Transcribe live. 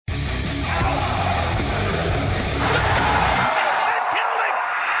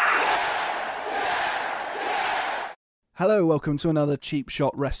Hello, welcome to another Cheap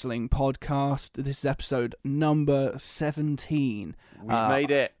Shot Wrestling podcast. This is episode number 17. We've made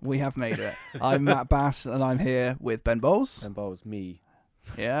it. We have made it. I'm Matt Bass, and I'm here with Ben Bowles. Ben Bowles, me.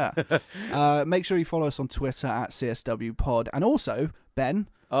 Yeah. Make sure you follow us on Twitter at CSWPod. And also, Ben,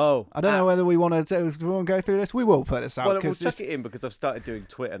 I don't know whether we want to go through this. We will put this out. Well, we'll chuck it in because I've started doing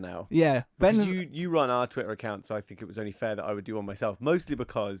Twitter now. Yeah. You run our Twitter account, so I think it was only fair that I would do one myself, mostly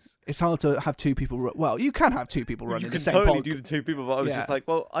because... It's hard to have two people... Well, you can have two people running the same podcast. You can totally do the two people, but I was just like,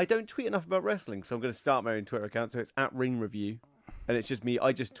 well, I don't tweet enough about wrestling, so I'm going to start my own Twitter account, so it's at Ring Review, and it's just me.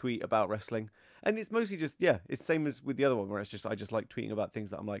 I just tweet about wrestling. And it's mostly just, it's the same as with the other one, where it's just I just like tweeting about things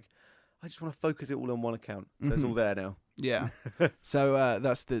that I'm like, I just want to focus it all on one account. So it's all there now. Yeah. So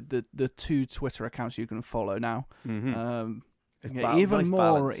that's the two Twitter accounts you can follow now. Even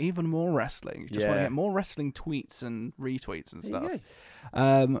more wrestling. You just want to get more wrestling tweets and retweets and stuff.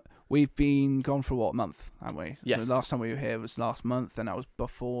 We've been gone for a month, haven't we? Yes. So last time we were here was last month, and that was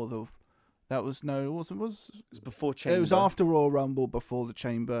before the... It was before Chamber. It was after Royal Rumble, before the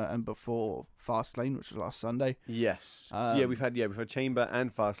Chamber, and before Fastlane, which was last Sunday. Yes. So we've had Chamber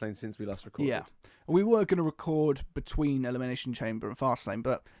and Fastlane since we last recorded. Yeah. We were going to record between Elimination Chamber and Fastlane,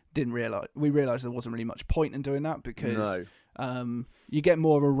 but we realised there wasn't really much point in doing that because you get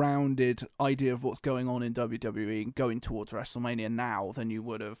more of a rounded idea of what's going on in WWE going towards WrestleMania now than you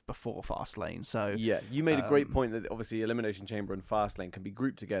would have before Fastlane. So you made a great point that obviously Elimination Chamber and Fastlane can be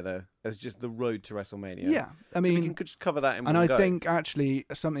grouped together as just the road to WrestleMania. Yeah, I mean, so we can just cover that in one go. And I go. think actually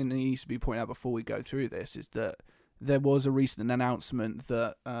something that needs to be pointed out before we go through this is that there was a recent announcement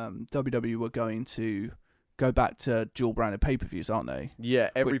that WWE were going to go back to dual-branded pay-per-views, aren't they? Yeah,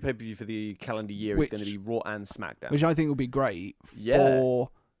 every pay-per-view for the calendar year is going to be Raw and SmackDown. Which I think will be great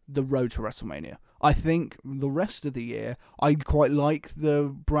for the road to WrestleMania. I think the rest of the year, I quite like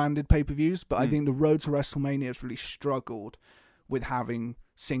the branded pay-per-views, but I think the road to WrestleMania has really struggled with having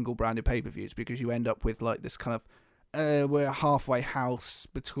single-branded pay-per-views because you end up with like this kind of we're a halfway house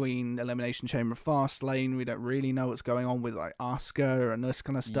between Elimination Chamber and Fastlane. We don't really know what's going on with like Asuka and this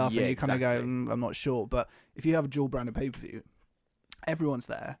kind of stuff, and you kind of go, I'm not sure. But if you have a dual branded pay per view, everyone's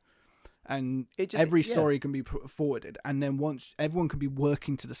there, and every story can be forwarded, and then once everyone can be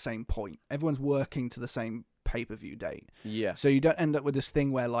working to the same point, everyone's working to the same pay per view date. Yeah. So you don't end up with this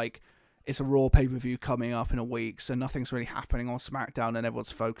thing where like it's a Raw pay per view coming up in a week, so nothing's really happening on SmackDown, and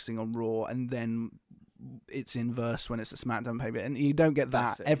everyone's focusing on Raw, and then it's inverse when it's a SmackDown pay-per-view, and you don't get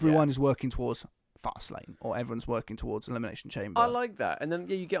that. Everyone is working towards Fastlane, or everyone's working towards Elimination Chamber. I like that, and then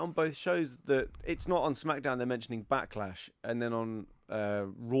you get on both shows that it's not on SmackDown they're mentioning Backlash, and then on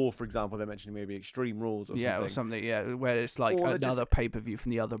Raw, for example, they're mentioning maybe Extreme Rules or something. Yeah, or something. Where it's like another pay-per-view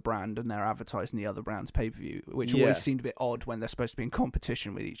from the other brand, and they're advertising the other brand's pay-per-view, which always seemed a bit odd when they're supposed to be in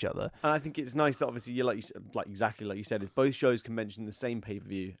competition with each other. And I think it's nice that obviously, exactly like you said, is both shows can mention the same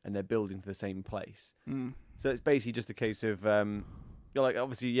pay-per-view and they're building to the same place. So it's basically just a case of,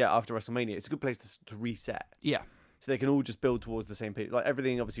 obviously, after WrestleMania, it's a good place to reset. Yeah. So they can all just build towards the same pay. Like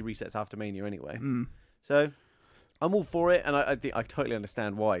everything obviously resets after Mania anyway. So I'm all for it, and I think I totally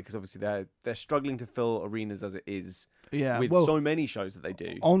understand why, because obviously they're struggling to fill arenas as it is. Yeah, with so many shows that they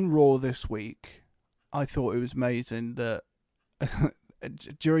do. On Raw this week, I thought it was amazing that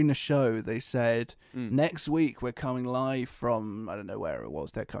during the show they said next week we're coming live from, I don't know where it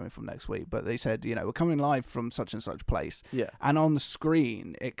was they're coming from next week, but they said we're coming live from such and such place. Yeah, and on the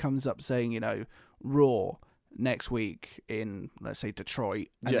screen it comes up saying Raw next week in, let's say, Detroit,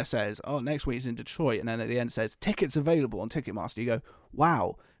 and it says, next week is in Detroit, and then at the end it says tickets available on Ticketmaster. You go,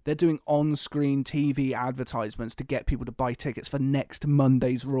 wow, they're doing on-screen TV advertisements to get people to buy tickets for next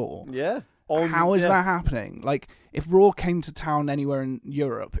Monday's Raw. Yeah. How is that happening? Like, if Raw came to town anywhere in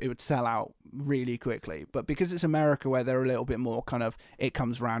Europe, it would sell out really quickly. But because it's America, where they're a little bit more kind of, it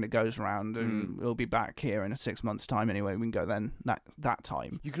comes round, it goes round, and it'll be back here in 6 months' time anyway. We can go then that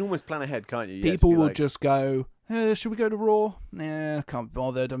time. You can almost plan ahead, can't you? People will just go, should we go to Raw? Nah, can't be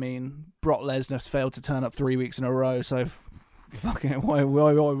bothered. I mean, Brock Lesnar's failed to turn up 3 weeks in a row, so fucking why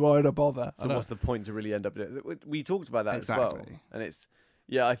to bother? So what's the point to really end up doing it? We talked about that as well. And it's...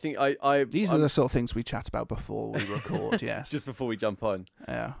 Yeah, I think These are the sort of things we chat about before we record, yes. Just before we jump on.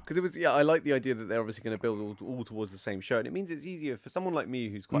 Yeah. Because it was, I like the idea that they're obviously going to build all towards the same show. And it means it's easier for someone like me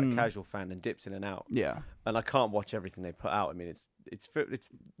who's quite a casual fan and dips in and out. Yeah. And I can't watch everything they put out. I mean, it's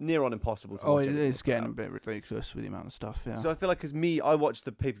near on impossible to watch. It's getting a bit ridiculous with the amount of stuff, yeah. So I feel like, as me, I watch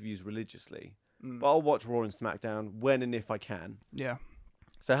the pay-per-views religiously. But I'll watch Raw and SmackDown when and if I can. Yeah.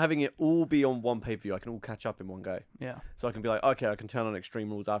 So having it all be on one pay-per-view, I can all catch up in one go. Yeah. So I can be like, okay, I can turn on Extreme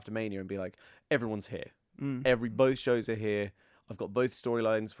Rules after Mania and be like, everyone's here. Both shows are here. I've got both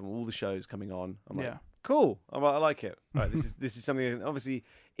storylines from all the shows coming on. I'm like, Cool. I like it. Right. This is something. Obviously,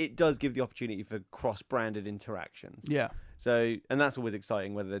 it does give the opportunity for cross-branded interactions. Yeah. So, and that's always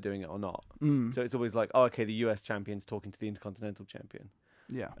exciting, whether they're doing it or not. So it's always like, oh, okay, the US champion's talking to the Intercontinental champion.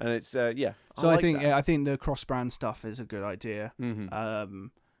 Yeah. And it's yeah. So I think I think the cross-brand stuff is a good idea.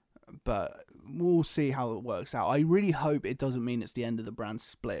 But we'll see how it works out. I really hope it doesn't mean it's the end of the brand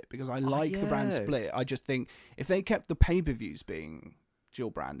split, because I like the brand split. I just think if they kept the pay-per-views being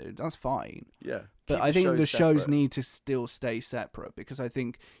dual branded, that's fine. Yeah. But I think the shows need to still stay separate, because I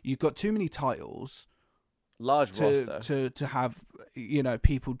think you've got too many titles. Large roster to have, you know,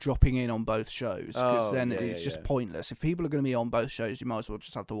 people dropping in on both shows, because then it's just pointless. If people are going to be on both shows, you might as well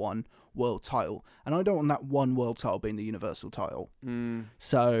just have the one world title, and I don't want that one world title being the universal title.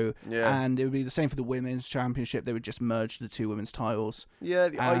 So and it would be the same for the women's championship. They would just merge the two women's titles. The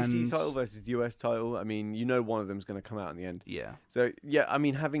IC title versus the US title, I mean, you know, one of them's going to come out in the end. So I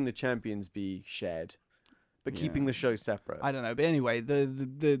mean, having the champions be shared, but keeping the show separate. I don't know. But anyway,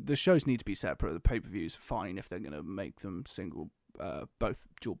 the shows need to be separate. The pay-per-views fine if they're going to make them single, both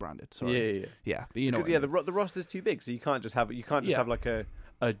dual branded. Sorry. Yeah. But you know, the roster's too big, so you can't just have have like a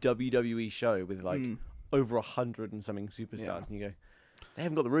WWE show with like over 100 and something superstars, and you go, they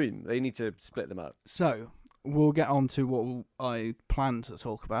haven't got the room. They need to split them up. So we'll get on to what I plan to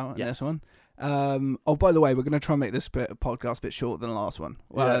talk about in this one. Oh, by the way, we're going to try and make this podcast a bit shorter than the last one.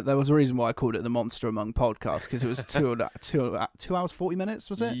 Well, there was a reason why I called it the Monster Among Podcast, because it was 2 hours 40 minutes,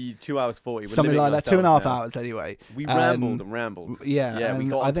 was it? 2 hours 40. Something like that. 2.5 hours anyway. We rambled. Yeah,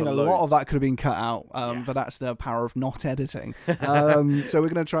 and I think a lot of that could have been cut out, but that's the power of not editing. So we're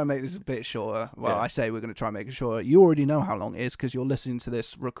going to try and make this a bit shorter. Well, I say we're going to try and make it shorter. You already know how long it is, because you're listening to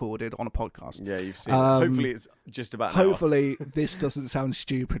this recorded on a podcast. Yeah, you've seen it. Hopefully it's just about Hopefully this doesn't sound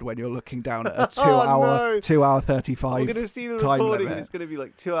stupid when you're looking down at a 2 hour 35. We're going to see the recording and it's going to be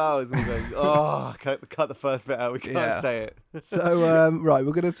like 2 hours. And we're going, oh, cut the first bit out. We can't say it. So, right,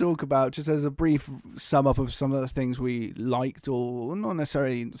 we're going to talk about, just as a brief sum up of some of the things we liked, or not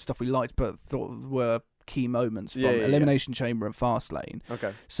necessarily stuff we liked, but thought were key moments from Elimination Chamber and Fastlane.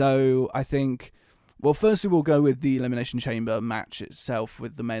 Okay. So I think, well, firstly we'll go with the Elimination Chamber match itself,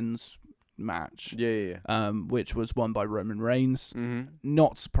 with the men's match, which was won by Roman Reigns.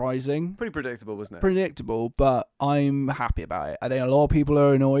 Not surprising, pretty predictable, wasn't it? Predictable, but I'm happy about it. I think a lot of people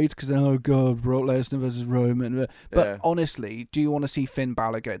are annoyed because, oh god, Brock Lesnar versus Roman, but honestly, do you want to see Finn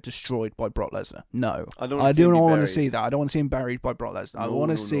Balor get destroyed by Brock Lesnar? No, I do not want to see that. I don't want to see him buried by Brock Lesnar. I want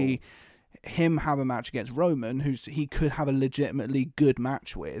to see him have a match against Roman, he could have a legitimately good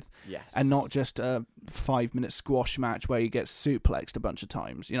match with, and not just a 5-minute squash match where he gets suplexed a bunch of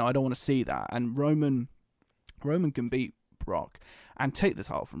times. You know, I don't want to see that. And Roman can beat Brock and take the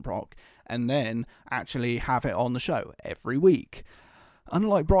title from Brock, and then actually have it on the show every week.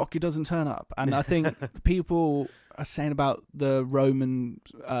 Unlike Brock, he doesn't turn up, and I think people are saying about the Roman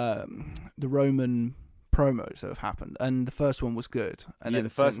promos that have happened, and the first one was good, and then the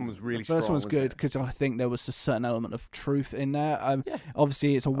first one was really strong. The first one was good because I think there was a certain element of truth in there.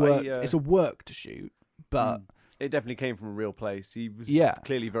 Obviously it's a work it's a work to shoot, but it definitely came from a real place. He was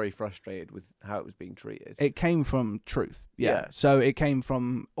clearly very frustrated with how it was being treated. It came from truth. So it came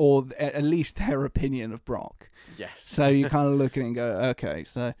from, or at least their opinion of Brock. Yes. So you kind of look at it and go, okay.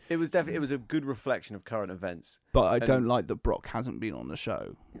 So it was a good reflection of current events. But I don't like that Brock hasn't been on the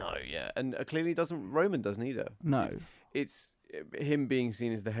show. No, and clearly Roman doesn't either. No. It's him being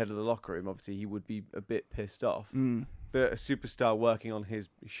seen as the head of the locker room. Obviously, he would be a bit pissed off that a superstar working on his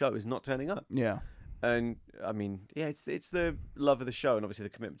show is not turning up. Yeah. And I mean, it's the love of the show and obviously the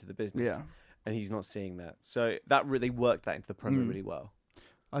commitment to the business. Yeah. And he's not seeing that. So that really worked that into the promo really well.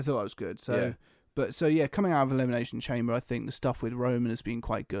 I thought that was good. So, coming out of Elimination Chamber, I think the stuff with Roman has been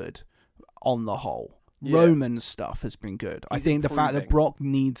quite good on the whole. Roman's stuff has been good. I think the fact that Brock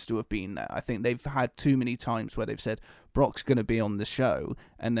needs to have been there. I think they've had too many times where they've said Brock's going to be on the show,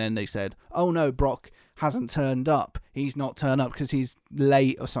 and then they said, oh no, Brock hasn't turned up. He's not turned up because he's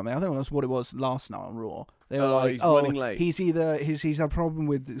late or something. I think that's what it was last night on Raw. They were like, he's running late. He's either he's had a problem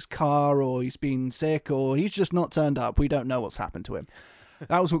with his car, or he's been sick, or he's just not turned up. We don't know what's happened to him.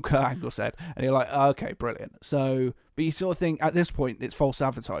 That was what Kurt Angle said. And you're like, okay, brilliant. So, but you sort of think, at this point, it's false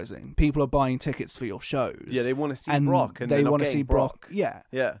advertising. People are buying tickets for your shows. Yeah, they want to see Brock. And they want to see Brock. Yeah.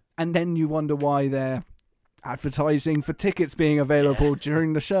 And then you wonder why they're advertising for tickets being available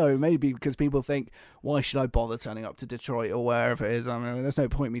during the show. Maybe because people think, why should I bother turning up to Detroit or wherever it is? I mean, there's no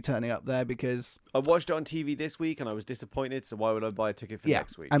point me turning up there because I watched it on TV this week and I was disappointed, so why would I buy a ticket for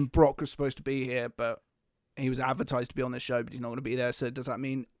next week? And Brock was supposed to be here, but he was advertised to be on this show, but he's not going to be there. So does that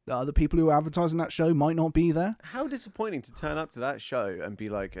mean the other people who are advertising that show might not be there? How disappointing to turn up to that show and be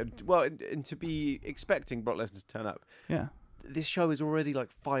like, and to be expecting Brock Lesnar to turn up. Yeah. This show is already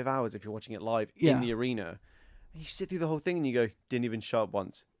like 5 hours if you're watching it live in the arena. You sit through the whole thing and you go, didn't even show up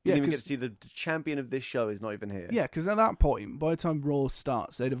once. Didn't even get to see the champion of this show is not even here. Yeah, because at that point, by the time Raw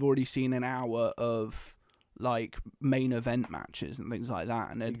starts, they'd have already seen an hour of like main event matches and things like that,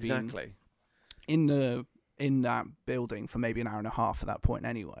 and they'd been in that building for maybe an hour and a half at that point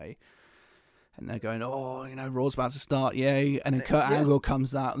anyway. And they're going, oh, Raw's about to start, yay. And then Kurt Angle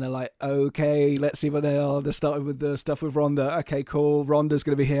comes out and they're like, okay, let's see what they are. They're starting with the stuff with Ronda. Okay, cool. Ronda's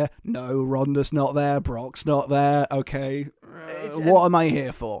going to be here. No, Ronda's not there. Brock's not there. Okay. What am I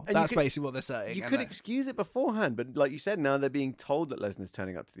here for? That's basically what they're saying. You could excuse it beforehand, but like you said, now they're being told that Lesnar's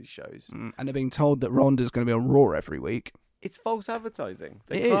turning up to these shows. And they're being told that Ronda's going to be on Raw every week. It's false advertising.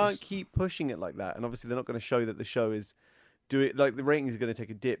 They can't keep pushing it like that. And obviously they're not going to show that the show is... the ratings are going to take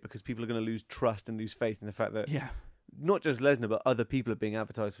a dip because people are going to lose trust and lose faith in the fact that not just Lesnar but other people are being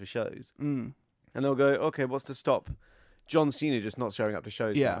advertised for shows, and they'll go, okay, what's to stop John Cena just not showing up to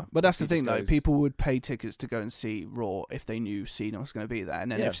shows? Yeah, but that's the thing though. People would pay tickets to go and see Raw if they knew Cena was going to be there,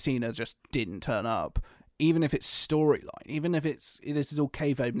 and then if Cena just didn't turn up, even if it's storyline, even if this is all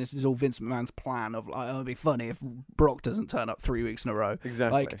kayfabe and this is all Vince McMahon's plan of like, it'll be funny if Brock doesn't turn up 3 weeks in a row.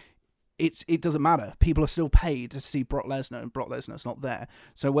 Exactly. Like, it doesn't matter. People are still paid to see Brock Lesnar, and Brock Lesnar's not there.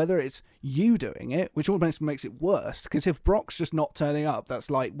 So whether it's you doing it, which almost makes it worse, because if Brock's just not turning up,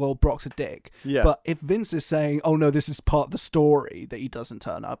 that's like, well, Brock's a dick. Yeah. But if Vince is saying, oh no, this is part of the story that he doesn't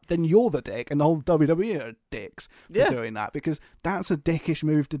turn up, then you're the dick, and the whole WWE are dicks for doing that, because that's a dickish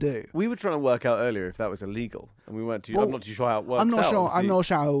move to do. We were trying to work out earlier if that was illegal, and we weren't too. I'm not too sure how it works. I'm not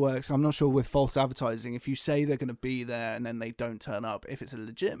sure how it works. I'm not sure with false advertising. If you say they're going to be there and then they don't turn up, if it's a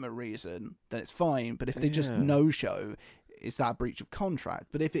legitimate reason, then it's fine. But if they just no-show, is that a breach of contract?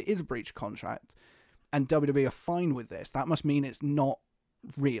 But if it is a breach of contract and WWE are fine with this, that must mean it's not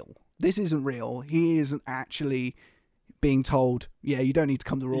real. This isn't real. He isn't actually being told, you don't need to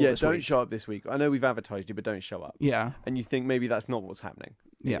come to Raw this week. Yeah, don't show up this week. I know we've advertised you, but don't show up. Yeah. And you think maybe that's not what's happening.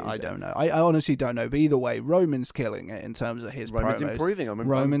 Yeah, I don't know. I honestly don't know. But either way, Roman's killing it in terms of his Roman's promos. Improving.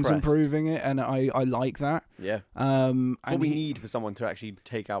 Roman's improving it, and I like that. Yeah. It's what we need for someone to actually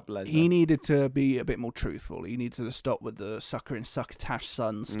take out Lesnar. He needed to be a bit more truthful. He needed to stop with the sucker and succotash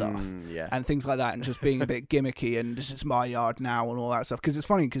son stuff and things like that, and just being a bit gimmicky and this is my yard now and all that stuff. Because it's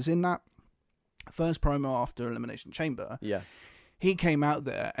funny, because in that first promo after Elimination Chamber, he came out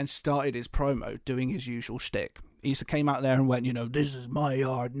there and started his promo doing his usual shtick. He came out there and went, this is my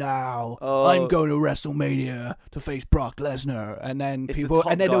yard now. I'm going to WrestleMania to face Brock Lesnar. And then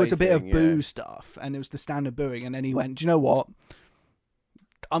there was a bit of boo stuff, and it was the standard booing. And then he went, do you know what?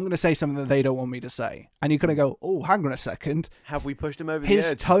 I'm going to say something that they don't want me to say. And you're going to go, oh, hang on a second. Have we pushed him over the edge?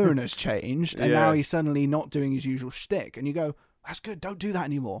 His tone has changed, and now he's suddenly not doing his usual shtick. And you go, that's good. Don't do that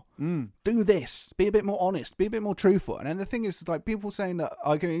anymore. Do this. Be a bit more honest. Be a bit more truthful. And then the thing is, like, people saying that,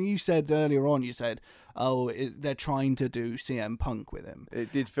 you said earlier on, they're trying to do CM Punk with him.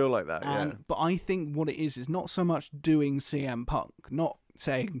 It did feel like that, But I think what it is not so much doing CM Punk, not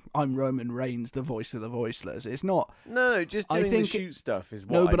saying I'm Roman Reigns, the voice of the voiceless. It's not. No, just doing the shoot stuff is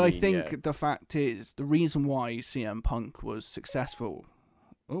what I mean. I think the fact is, the reason why CM Punk was successful.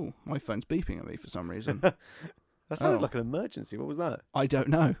 Oh, my phone's beeping at me for some reason. That sounded like an emergency. What was that? I don't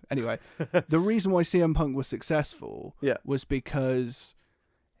know. Anyway, the reason why CM Punk was successful was because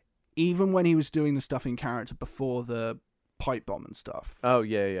even when he was doing the stuff in character before the pipe bomb and stuff. Oh,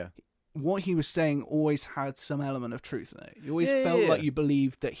 yeah. What he was saying always had some element of truth in it. You always felt like you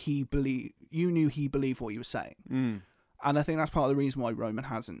believed that you knew he believed what he was saying. And I think that's part of the reason why Roman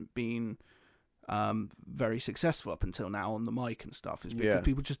hasn't been very successful up until now on the mic and stuff, is because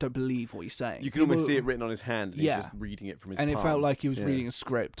people just don't believe what he's saying. You can almost see it written on his hand, and he's just reading it from his palm. It felt like he was reading a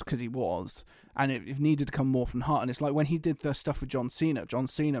script, because he was, and it needed to come more from the heart. And it's like when he did the stuff with John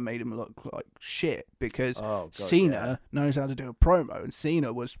Cena made him look like shit, because Cena knows how to do a promo, and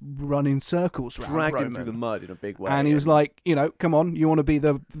Cena was running circles around Dragged Roman. him through the mud in a big way. And he was like, come on, you want to be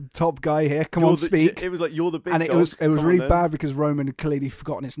the top guy here, speak. It was like, you're the big dog. And it was really bad, because Roman had clearly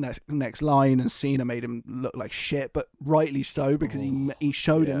forgotten his next line, and Cena made him look like shit, but rightly so, because he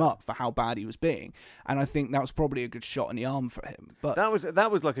showed him up for how bad he was being. And I think that was probably a good shot in the arm for him. But that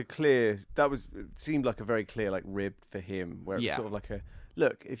was like it seemed like a very clear like rib for him, where it was sort of like a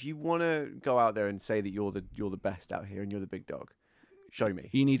look, if you want to go out there and say that you're the best out here and you're the big dog, show me.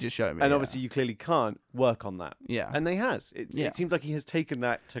 You need to show me. And obviously you clearly can't work on that. Yeah. And they has. It seems like he has taken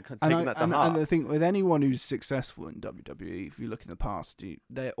that to heart. And I think with anyone who's successful in WWE, if you look in the past,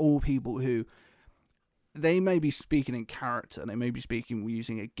 they're all people who they may be speaking in character, they may be speaking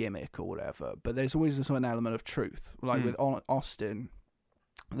using a gimmick or whatever, but there's always a certain element of truth. Like with Austin,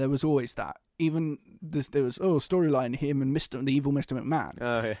 there was always that. Even there was storyline him and the evil Mr. McMahon.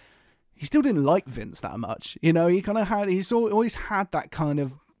 Oh yeah. He still didn't like Vince that much, you know. He's always had that kind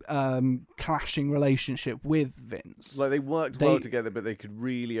of clashing relationship with Vince. Like they worked well together, but they could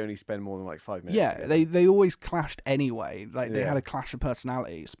really only spend more than like 5 minutes. Yeah, together. they always clashed anyway. Like they had a clash of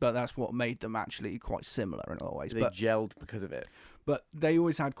personalities, but that's what made them actually quite similar in a lot of ways. They gelled because of it. But they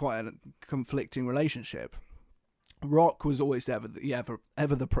always had quite a conflicting relationship. Rock was always ever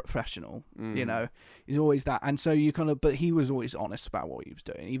the professional, you know. He's always that, and so but he was always honest about what he was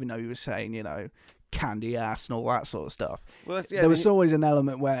doing, even though he was saying, you know, candy ass and all that sort of stuff. Well, there was always an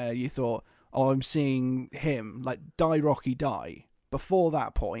element where you thought, oh, I'm seeing him like die Rocky die. Before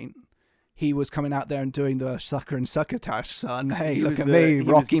that point, he was coming out there and doing the sucker and succotash, son. Hey, look at me,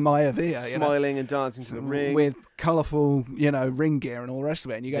 Rocky Maivia, smiling and dancing to the ring with colourful, you know, ring gear and all the rest of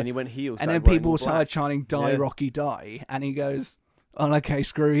it. And you go, and he went heel, and then people started chanting "Die Rocky Die," and he goes, "Oh, okay,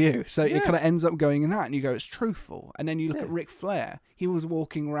 screw you." So it kind of ends up going in that, and you go, "It's truthful." And then you look at Ric Flair. He was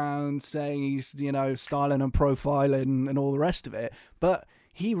walking around saying he's, you know, styling and profiling and all the rest of it, but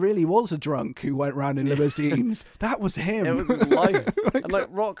he really was a drunk who went around in limousines. That was him. It was his life. And like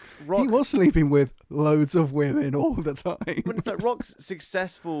Rock, he was sleeping with loads of women all the time. But it's like Rock's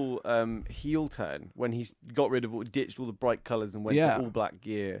successful heel turn when he ditched all the bright colours and went to all black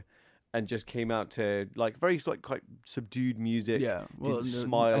gear and just came out to like very like quite subdued music. Yeah, well, didn't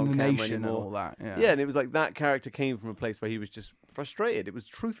smile and on the camera nation anymore. And all that. Yeah, and it was like that character came from a place where he was just frustrated. It was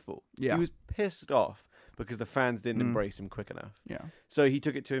truthful. Yeah, he was pissed off because the fans didn't embrace him quick enough. Yeah. So he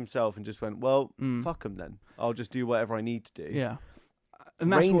took it to himself and just went, well, fuck him then. I'll just do whatever I need to do. Yeah.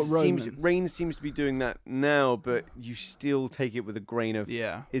 And that's Reigns seems to be doing that now, but you still take it with a grain of,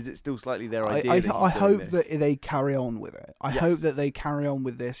 is it still slightly their idea? I hope that they carry on with it. I hope that they carry on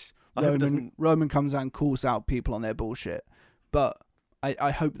with this. Roman comes out and calls out people on their bullshit. But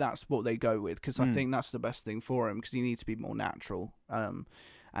I hope that's what they go with, because I think that's the best thing for him, because he needs to be more natural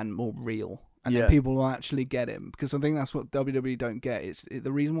and more real. And then people will actually get him, because I think that's what WWE don't get.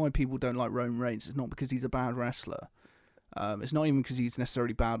 The reason why people don't like Roman Reigns is not because he's a bad wrestler. It's not even because he's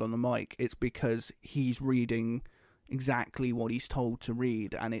necessarily bad on the mic. It's because he's reading exactly what he's told to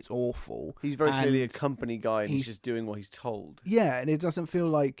read, and it's awful. He's very clearly a company guy, and he's just doing what he's told. Yeah, and it doesn't feel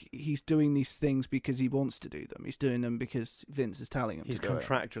like he's doing these things because he wants to do them. He's doing them because Vince is telling him to do it. He's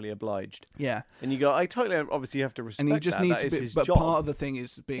contractually obliged. Yeah. And you go, I totally obviously have to respect that. And he just needs to be, but job. part of the thing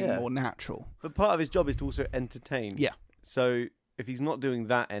is being more natural. But part of his job is to also entertain. Yeah. So if he's not doing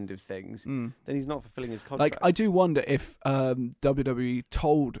that end of things, then he's not fulfilling his contract. Like, I do wonder if WWE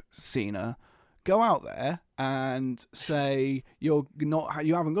told Cena, go out there and say you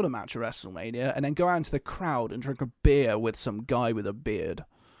haven't got a match at WrestleMania, and then go out into the crowd and drink a beer with some guy with a beard.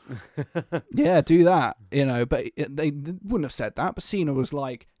 Yeah, do that, you know. But they wouldn't have said that. But Cena was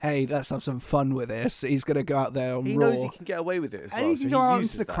like, "Hey, let's have some fun with this." He's going to go out there on He Raw. knows he can get away with it as well. And he can go out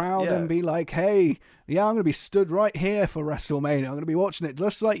into the crowd and be like, "Hey, yeah, I'm going to be stood right here for WrestleMania. I'm going to be watching it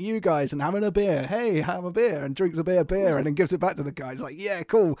just like you guys and having a beer. Hey, have a beer," and drinks a beer, and then gives it back to the guys. Like, yeah,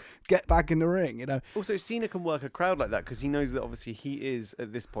 cool. Get back in the ring, you know. Also, Cena can work a crowd like that because he knows that obviously he is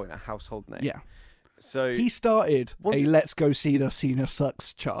at this point a household name. Yeah. So he started a "Let's Go Cena, Cena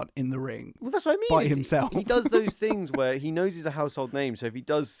sucks" chant in the ring. Well, that's what I mean. By himself. He does those things where he knows he's a household name. So if he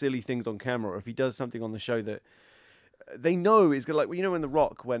does silly things on camera, or if he does something on the show that they know is gonna, like, you know, when The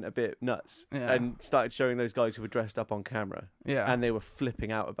Rock went a bit nuts and started showing those guys who were dressed up on camera, and they were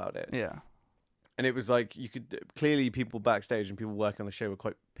flipping out about it. Yeah. And it was like, you could clearly, people backstage and people working on the show were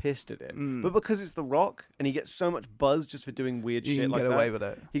quite pissed at it. But because it's The Rock and he gets so much buzz just for doing weird shit like that, get away with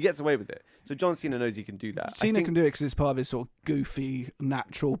it. He gets away with it. So John Cena knows he can do that. Cena can do it because it's part of his sort of goofy,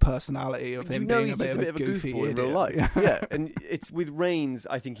 natural personality of him being he's a bit of a goofy goofball idiot. in real life. Yeah, and it's with Reigns.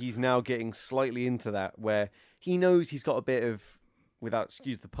 I think he's now getting slightly into that, where he knows he's got a bit of, without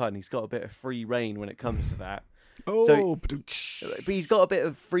excuse the pun, he's got a bit of free reign when it comes to that. Oh, but he's got a bit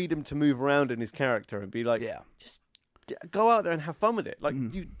of freedom to move around in his character and be like, just go out there and have fun with it. Like,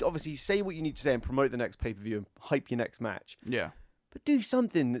 you obviously say what you need to say and promote the next pay-per-view and hype your next match. Yeah. But do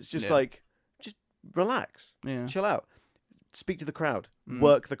something that's just like, just relax, chill out, speak to the crowd,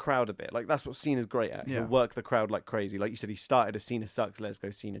 work the crowd a bit. Like, that's what Cena's great at. He'll work the crowd like crazy. Like you said, he started a Cena sucks, let's go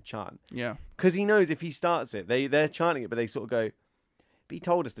Cena chant. Yeah. Because he knows if he starts it, they're chanting it, but they sort of go, he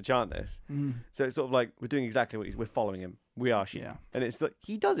told us to chant this. So it's sort of like, we're doing exactly what we're following him. We are sheep. Yeah. And it's like,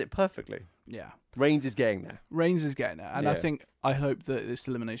 he does it perfectly. Yeah. Reigns is getting there. And I hope that this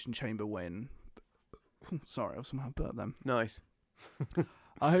Elimination Chamber win. Sorry, I somehow burped them. Nice.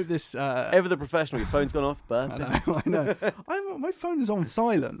 I hope this. Ever the professional, your phone's gone off, but I know. My phone is on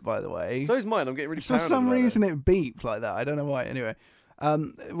silent, by the way. So is mine. I'm getting really For paranoid some about reason, it beeped like that. I don't know why. Anyway,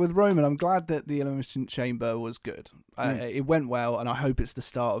 with Roman, I'm glad that the Elimination Chamber was good. It went well, and I hope it's the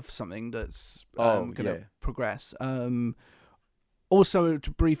start of something that's going to progress. Also,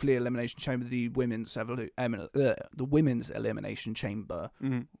 to briefly, Elimination Chamber, the women's Elimination Chamber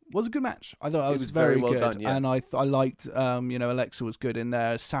was a good match. I thought it was very well good, done, yeah. and I liked. Alexa was good in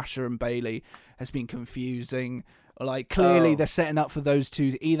there. Sasha and Bailey has been confusing. Like clearly, they're setting up for those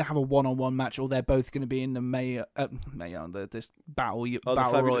two to either have a one-on-one match or they're both going to be in the this battle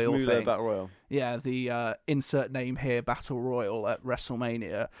royal thing. Battle Royal. Yeah, the insert name here battle royal at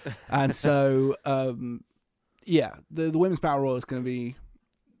WrestleMania, and so. Yeah, the women's battle royal is going to be.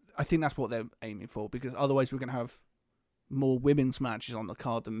 I think that's what they're aiming for because otherwise we're going to have more women's matches on the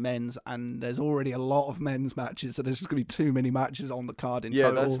card than men's, and there's already a lot of men's matches, so there's just going to be too many matches on the card in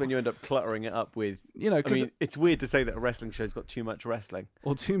total. Yeah, that's when you end up cluttering it up with. I mean, it's weird to say that a wrestling show's got too much wrestling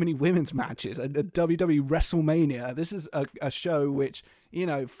or too many women's matches. A WWE WrestleMania. This is a show which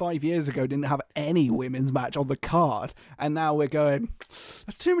 5 years ago didn't have any women's match on the card, and now we're going.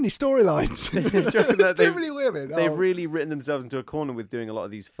 There's too many storylines. There's too many women. They've really written themselves into a corner with doing a lot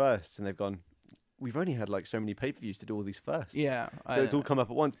of these firsts, and they've gone. We've only had like so many pay-per-views to do all these firsts. Yeah. So it's all come up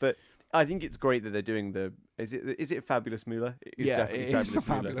at once. But I think it's great that they're doing is it Fabulous Moolah? It's a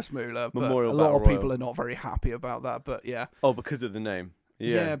Fabulous Moolah. But Memorial a lot of Battle people Royal. are not very happy about that. But yeah. Oh, because of the name.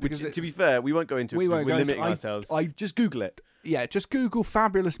 Yeah, because to be fair, we won't go into it. We're limiting ourselves. I just Google it. Yeah, just Google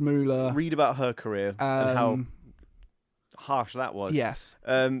Fabulous Moolah. Read about her career and how harsh that was. Yes.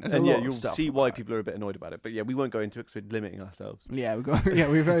 And you'll see why people are a bit annoyed about it. But yeah, we won't go into it because we're limiting ourselves. Yeah,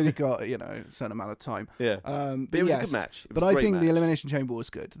 we've only got a certain amount of time. Yeah. But it was a good match. But I think the Elimination Chamber was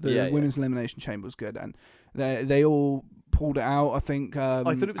good. The women's Elimination Chamber was good, and they all pulled it out. I think I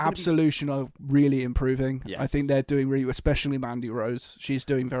thought it was Absolution are really improving. Yes. I think they're doing really, especially Mandy Rose. She's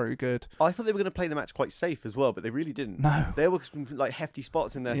doing very good. I thought they were going to play the match quite safe as well, but they really didn't. No. There were some like hefty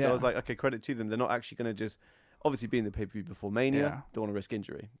spots in there, so I was like, okay, credit to them. They're not actually going to just obviously being the pay-per-view before Mania. Don't want to risk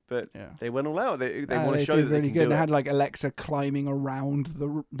injury, but they went all out. They want to show that really they can good. do They it. had like Alexa climbing around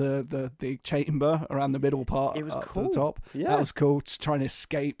the chamber around the middle part. It was cool. To the top. Yeah, that was cool. Just trying to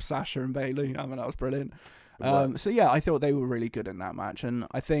escape Sasha and Bailey. I mean, that was brilliant. So yeah, I thought they were really good in that match, and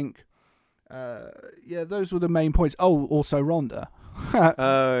I think those were the main points. Oh, also Ronda.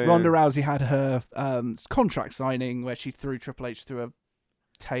 Ronda Rousey had her contract signing where she threw Triple H through a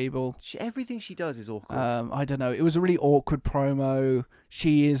table. Everything she does is awkward. I don't know. It was a really awkward promo.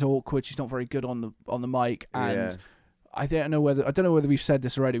 She is awkward. She's not very good on the mic, and I don't know whether we've said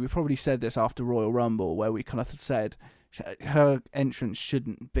this already. We probably said this after Royal Rumble, where we kind of said her entrance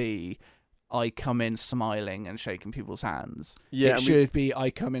shouldn't be I come in smiling and shaking people's hands. Yeah, it should be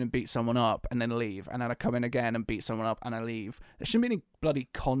I come in and beat someone up and then leave, and then I come in again and beat someone up and I leave. There shouldn't be any bloody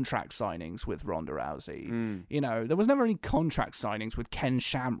contract signings with Ronda Rousey. There was never any contract signings with Ken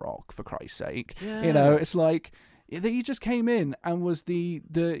Shamrock, for Christ's sake. Yeah. It's like he just came in and was the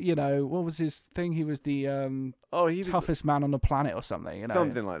what was his thing? He was the toughest man on the planet or something.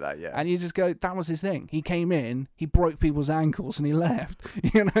 Something like that, yeah. And you just go, that was his thing. He came in, he broke people's ankles, and he left.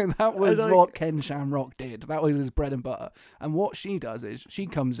 That was what Ken Shamrock did. That was his bread and butter. And what she does is she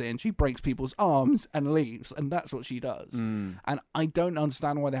comes in, she breaks people's arms and leaves, and that's what she does. And I don't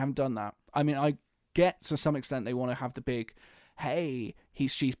understand why they haven't done that. I mean, I get to some extent they want to have the big, hey,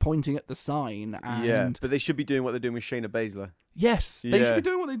 she's pointing at the sign. And but they should be doing what they're doing with Shayna Baszler. Yes, they should be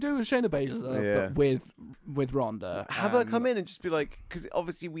doing what they do with Shayna Baszler, but with Ronda. Have her come in and just be like, because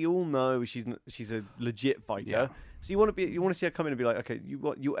obviously we all know she's a legit fighter. Yeah. So you want to see her come in and be like, okay,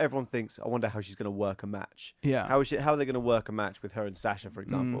 everyone thinks, I wonder how she's going to work a match. Yeah. How are they going to work a match with her and Sasha, for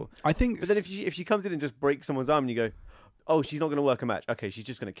example? I think. But then if she comes in and just breaks someone's arm and you go, oh, she's not going to work a match. Okay, she's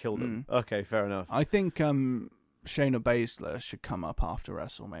just going to kill them. Okay, fair enough. I think Shayna Baszler should come up after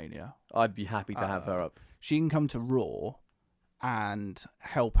WrestleMania. I'd be happy to have her up. She can come to Raw and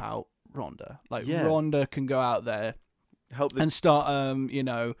help out Ronda. Ronda can go out there, help and start,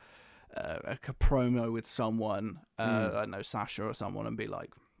 a promo with someone, I don't know, Sasha or someone, and be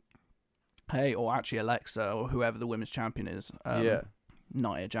like, hey, or actually Alexa or whoever the women's champion is.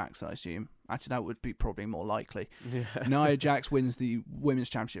 Nia Jax, I assume. Actually, that would be probably more likely. Yeah. Nia Jax wins the women's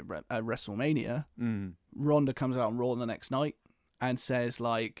championship at WrestleMania. Ronda comes out on Raw the next night and says,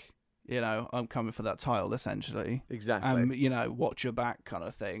 like, I'm coming for that title, essentially. Exactly. Watch your back kind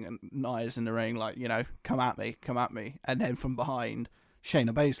of thing. And Nia's in the ring, like, come at me. And then from behind, Shayna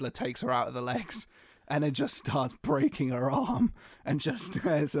Baszler takes her out of the legs and it just starts breaking her arm and just to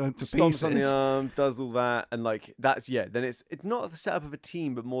Stomps pieces. on the arm, does all that, and like that's then it's not the setup of a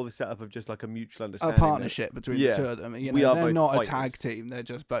team, but more the setup of just like a mutual understanding, a partnership between the two of them. You know, they're not fighters. a tag team; they're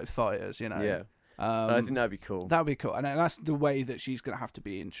just both fighters. You know. Yeah. I think that'd be cool. That'd be cool, and that's the way that she's going to have to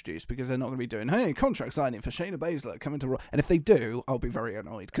be introduced, because they're not going to be doing, hey, contract signing for Shayna Baszler coming to Raw. And if they do, I'll be very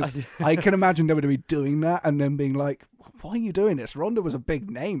annoyed, because I can imagine WWE doing that and then being like, why are you doing this? Ronda was a big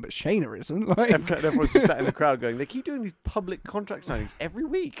name, but Shayna isn't. Like, everyone's just sat in the crowd going, they keep doing these public contract signings every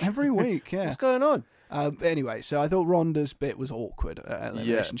week. Every week, yeah. What's going on? Anyway, so I thought Ronda's bit was awkward at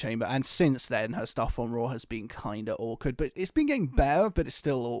Elimination Chamber, and since then her stuff on Raw has been kind of awkward, but it's been getting better, but it's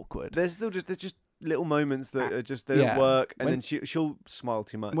still awkward. There's just little moments that are just they don't work, and then she'll smile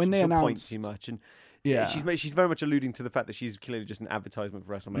too much, when they she'll announce, point too much, and yeah, she's very much alluding to the fact that she's clearly just an advertisement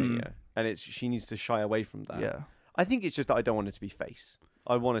for WrestleMania, and she needs to shy away from that. Yeah, I think it's just that I don't want it to be face.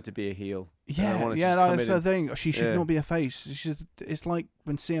 I want it to be a heel. Yeah, that's the thing. She should not be a face. It's like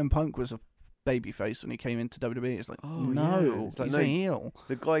when CM Punk was a baby face when he came into WWE. It's like, he's a heel.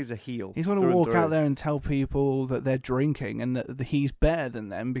 The guy's a heel. He's going to walk out there and tell people that they're drinking and that he's better than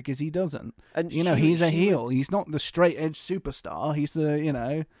them because he doesn't. And he's a heel. He's not the straight edge superstar. He's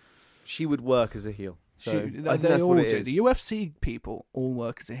the, She would work as a heel. So they all do. The UFC people all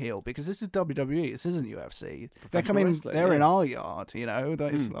work as a heel, because this is WWE. This isn't UFC. They're coming. They're in our yard.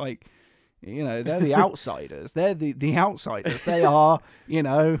 It's like. They're the outsiders. They're the outsiders. They are,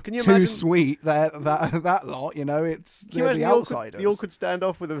 too sweet. That lot. They're the outsiders. The awkward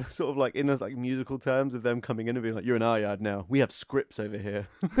standoff with a sort of like in like musical terms of them coming in and being like, "You're in our yard now. We have scripts over here.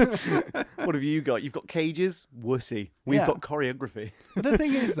 What have you got? You've got cages, wussy. We've got choreography." But the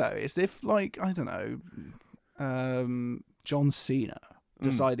thing is, though, is if like I don't know, John Cena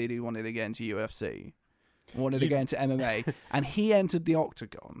decided he wanted to get into UFC. Wanted to get into MMA, and he entered the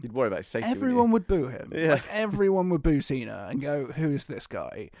octagon. You'd worry about his safety. Everyone would boo him. Yeah. Like everyone would boo Cena and go, "Who is this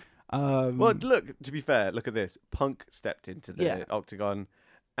guy?" Well, look. To be fair, look at this. Punk stepped into the octagon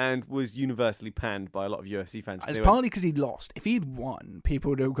and was universally panned by a lot of UFC fans. It's partly because he'd lost. If he'd won, people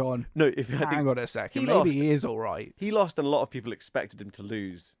would have gone, "No, hang on a second. Maybe he is all right." He lost, and a lot of people expected him to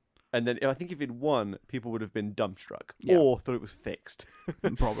lose. And then I think if he'd won, people would have been dumbstruck or thought it was fixed.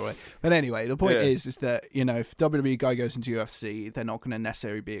 Probably. But anyway, the point is that, if WWE guy goes into UFC, they're not going to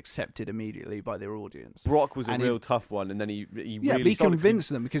necessarily be accepted immediately by their audience. Brock was a real tough one, and then he really... he convinced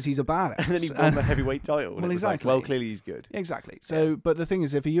them because he's a badass. And then he won the heavyweight title. Well, exactly. Like, clearly he's good. Exactly. So, but the thing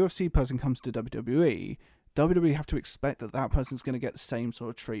is, if a UFC person comes to WWE have to expect that person's going to get the same sort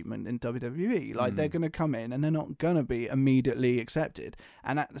of treatment in WWE. Like they're going to come in and they're not going to be immediately accepted.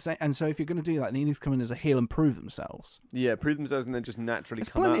 And so if you're going to do that, they need to come in as a heel and prove themselves. Yeah, prove themselves and then just naturally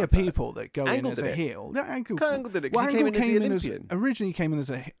come out. There's plenty of people that go in as a heel. Angle did it. Angle originally came in as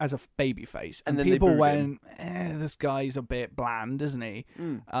a baby face, and then people went, "This guy's a bit bland, isn't he?"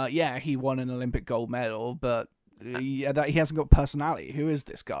 He won an Olympic gold medal, but. He hasn't got personality. Who is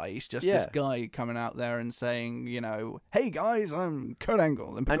this guy? He's just this guy coming out there and saying, "Hey guys, I'm Kurt Angle,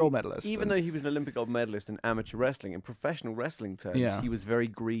 Olympic gold medalist." Even though he was an Olympic gold medalist in amateur wrestling, in professional wrestling terms, he was very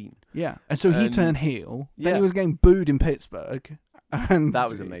green. Yeah, and so he turned heel. Then he was getting booed in Pittsburgh, and that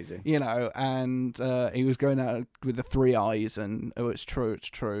was amazing. And he was going out with the 3 eyes and it's true,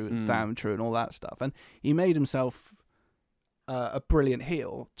 damn true, and all that stuff. And he made himself a brilliant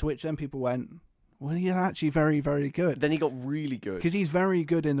heel. To which then people went, well, he's actually very, very good. Then he got really good. Because he's very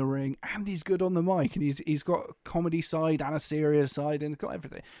good in the ring, and he's good on the mic, and he's got a comedy side and a serious side, and he's got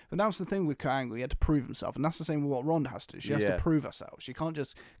everything. But that was the thing with Kurt Angle. He had to prove himself, and that's the same with what Ronda has to do. She has to prove herself. She can't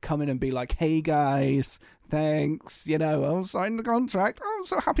just come in and be like, "Hey, guys, thanks. I'll sign the contract. Oh, I'm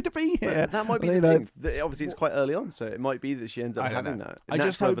so happy to be here." That might be the thing. Obviously, it's quite early on, so it might be that she ends up having that. I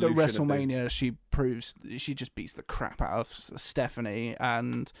just hope that WrestleMania, she just beats the crap out of Stephanie,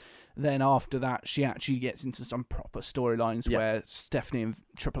 and then after that, she actually gets into some proper storylines where Stephanie and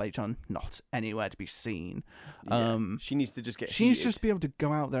Triple H are not anywhere to be seen. She needs to just get She needs to just be able to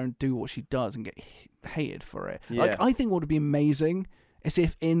go out there and do what she does and get hated for it. Like, I think what would be amazing is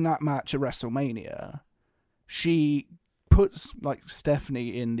if in that match at WrestleMania, she puts like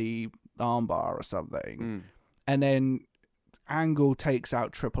Stephanie in the armbar or something, and then Angle takes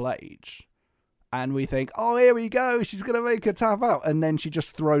out Triple H. And we think, oh, here we go, she's going to make her tap out. And then she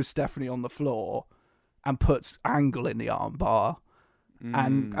just throws Stephanie on the floor and puts Angle in the arm bar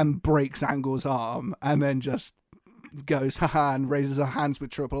and breaks Angle's arm and then just goes haha and raises her hands with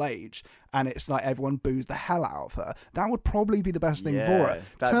Triple H, and it's like everyone boos the hell out of her. That would probably be the best thing for her.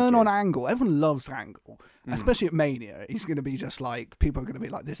 Turn on Angle. Everyone loves Angle, especially at Mania. He's going to be just like, people are going to be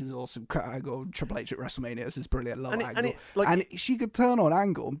like, this is awesome. Angle, Triple H at WrestleMania. This is brilliant. Love Angle. And she could turn on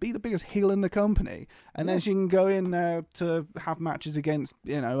Angle and be the biggest heel in the company, and then she can go in to have matches against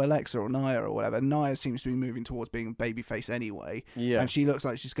Alexa or Nia or whatever. Nia seems to be moving towards being a babyface anyway, and she looks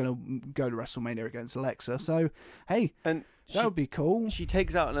like she's going to go to WrestleMania against Alexa. So hey, and that would be cool. She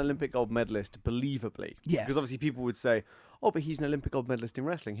takes out an Olympic gold medalist believably. Yes. Because obviously people would say, oh, but he's an Olympic gold medalist in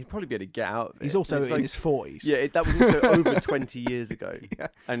wrestling. He'd probably be able to get out of it. He's also in his 40s. Yeah, that was also over 20 years ago. Yeah.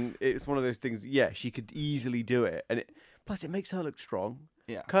 And it's one of those things, she could easily do it. And plus, it makes her look strong.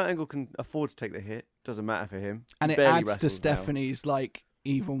 Yeah. Kurt Angle can afford to take the hit. Doesn't matter for him. And it adds to Stephanie's,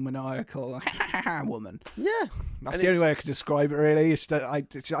 evil, maniacal woman. Yeah. That's the only way I could describe it, really. I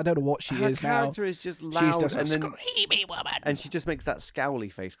don't know what she is now. Her character is just loud. She's just a screamy woman. And she just makes that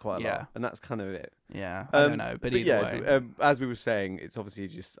scowly face quite a lot. And that's kind of it. Yeah, I don't know. But either way. As we were saying, it's obviously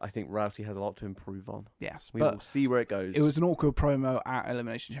just, I think Rousey has a lot to improve on. Yes. We will see where it goes. It was an awkward promo at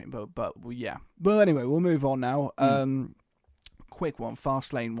Elimination Chamber, but yeah. But anyway, we'll move on now. Quick one.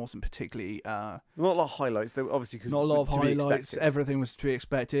 Fastlane wasn't particularly not a lot of highlights. There obviously because not a lot of highlights. Everything was to be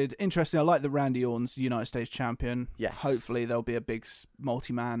expected. Interesting. I like the Randy Orton's United States champion. Yes. Hopefully there'll be a big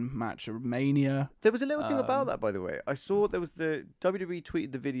multi-man match at Mania. There was a little thing about that, by the way. I saw there was the WWE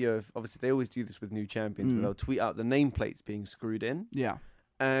tweeted the video of, obviously they always do this with new champions, where they'll tweet out the nameplates being screwed in. Yeah.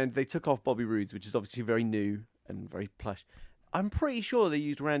 And they took off Bobby Roode's, which is obviously very new and very plush. I'm pretty sure they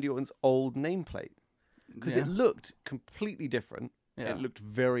used Randy Orton's old nameplate. Because it looked completely different. Yeah. It looked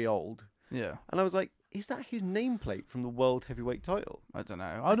very old. Yeah. And I was like, is that his nameplate from the World Heavyweight title? I don't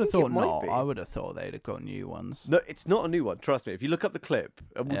know. I would have thought not. I would have thought they'd have got new ones. No, it's not a new one. Trust me. If you look up the clip,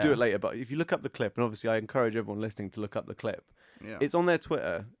 and we'll do it later, but if you look up the clip, and obviously I encourage everyone listening to look up the clip, it's on their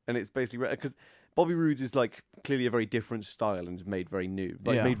Twitter, and it's basically... Because Bobby Roode's is clearly a very different style and is made very new.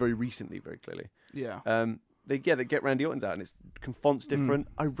 Made very recently, very clearly. Yeah. They get Randy Orton's out, and it's font's different.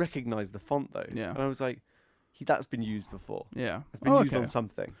 I recognise the font, though. Yeah. And I was like... That's been used before. Yeah. It's been used on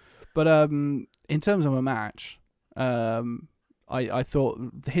something. But in terms of a match, I thought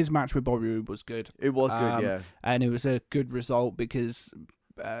his match with Bobby Roode was good. It was good, yeah. And it was a good result because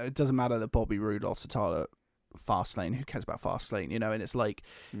it doesn't matter that Bobby Roode lost the title at Fastlane. Who cares about Fastlane? And it's like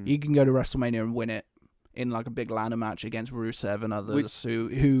you can go to WrestleMania and win it in a big ladder match against Rusev and others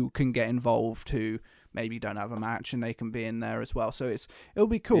who can get involved, who maybe don't have a match and they can be in there as well. So it'll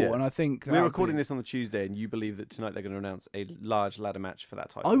be cool. And I think we're recording this on the Tuesday, and you believe that tonight they're going to announce a large ladder match for that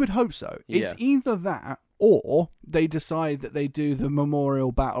title. I would hope so. It's either that or they decide that they do the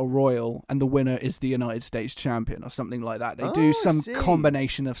Memorial Battle Royal and the winner is the United States champion or something like that. They do some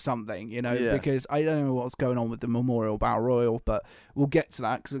combination of something, because I don't know what's going on with the Memorial Battle Royal, but we'll get to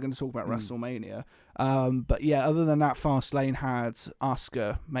that because we're going to talk about WrestleMania. But yeah, other than that, Fastlane had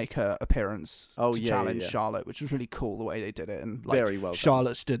Asuka make her appearance to challenge Charlotte, which was really cool the way they did it. And very well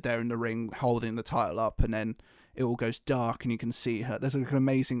Charlotte stood there in the ring holding the title up, and then it all goes dark and you can see her. There's an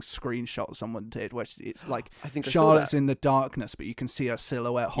amazing screenshot someone did where it's like Charlotte's in the darkness, but you can see her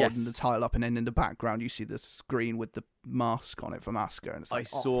silhouette holding the title up, and then in the background you see the screen with the mask on it from Asuka, and it's like, I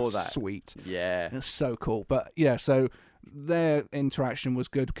saw that. Sweet. Yeah. It's so cool. But yeah, so their interaction was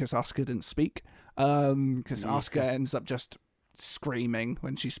good because Asuka didn't speak. Because Asuka ends up just screaming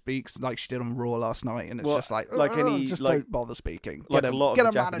when she speaks, like she did on Raw last night, and it's just don't bother speaking. Get a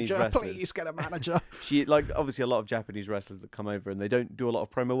manager, please. Get a manager. She obviously a lot of Japanese wrestlers that come over and they don't do a lot of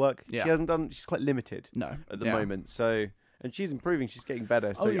promo work. Yeah. She hasn't done. She's quite limited. At the moment. So. And she's improving. She's getting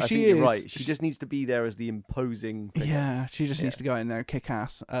better. So I think you're right. She just needs to be there as the imposing thing. Yeah, she just needs to go in there and kick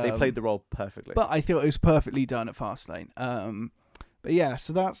ass. They played the role perfectly. But I thought it was perfectly done at Fastlane. But yeah,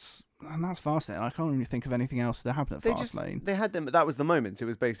 so that's Fastlane. I can't really think of anything else that happened at Fastlane. They had them. That was the moment. It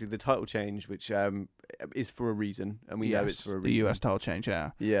was basically the title change, which is for a reason, and we know it's for a reason. The US title change,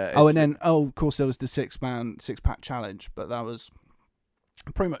 yeah. Yeah. And then of course there was the six-pack challenge, but that was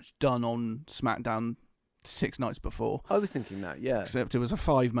pretty much done on SmackDown 6 nights before. I was thinking that, yeah. Except it was a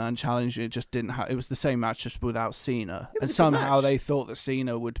 5-man challenge. It just didn't have. It was the same match just without Cena. And somehow they thought that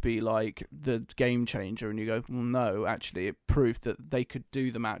Cena would be like the game changer. And you go, well, no, actually, it proved that they could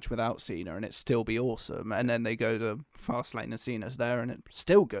do the match without Cena and it still be awesome. And then they go to Fastlane and Cena's there and it's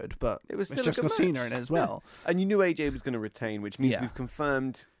still good, but it's just got Cena in it as well. And you knew AJ was going to retain, which means we've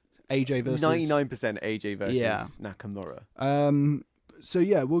confirmed AJ versus 99% AJ versus Nakamura. So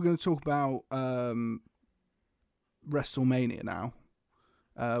yeah, we're going to talk about WrestleMania now.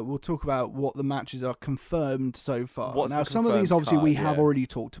 We'll talk about what the matches are confirmed so far. What's now, the some of these obviously card, we have already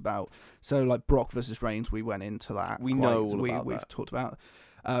talked about. So, like Brock versus Reigns, we went into that. We know all about we've that. talked about.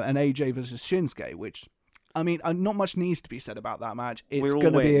 And AJ versus Shinsuke, which, I mean, not much needs to be said about that match. It's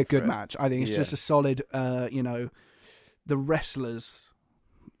going to be a good match. I think it's just a solid, the wrestlers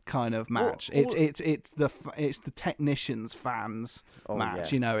kind of match. It's the technicians fans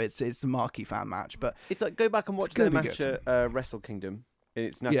match. Yeah. It's the marquee fan match. But it's like go back and watch their match at Wrestle Kingdom.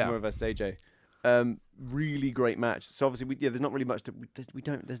 It's Nakamura versus AJ. Really great match. So obviously, there's not really much to we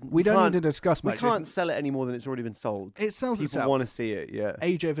don't need to discuss much. We can't sell it any more than it's already been sold. It sells itself. People want to see it. Yeah.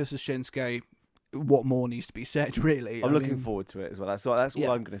 AJ versus Shinsuke. What more needs to be said? Really, I'm looking forward to it as well. That's all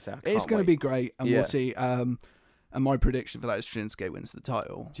I'm going to say. It's going to be great, and we'll see. And my prediction for that is Shinsuke wins the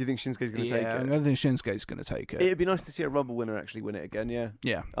title. Do you think Shinsuke's going to take it? Yeah, I think Shinsuke's going to take it. It'd be nice to see a Rumble winner actually win it again, yeah.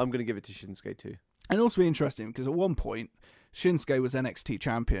 Yeah. I'm going to give it to Shinsuke too. And also be interesting, because at one point, Shinsuke was NXT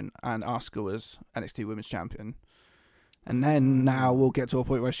champion and Asuka was NXT Women's champion. And then now we'll get to a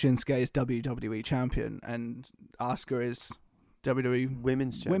point where Shinsuke is WWE champion and Asuka is WWE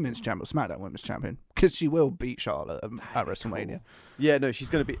Women's champion, SmackDown Women's champion, because she will beat Charlotte at WrestleMania. Cool. Yeah, no,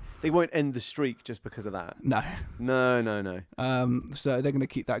 she's going to be. They won't end the streak just because of that. No. So they're going to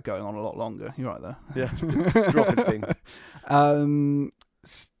keep that going on a lot longer. You're right there. Yeah, dropping things.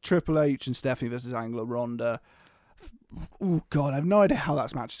 Triple H and Stephanie versus Angela Ronda. Oh God, I have no idea how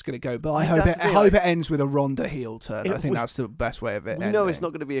that match is going to go, but I hope it ends with a Ronda heel turn. I think that's the best way of it. We know it's not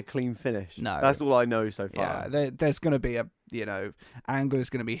going to be a clean finish. No, that's all I know so far. Yeah, there's going to be Angela's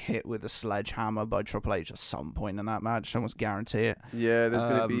going to be hit with a sledgehammer by Triple H at some point in that match. I almost guarantee it. Yeah,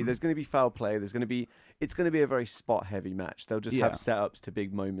 there's going to be foul play. It's going to be a very spot heavy match. They'll just have setups to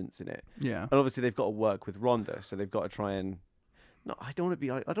big moments in it. Yeah, and obviously they've got to work with Ronda, so they've got to try and. No, I don't want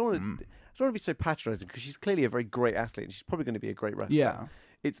to be so patronising because she's clearly a very great athlete and she's probably going to be a great wrestler. Yeah,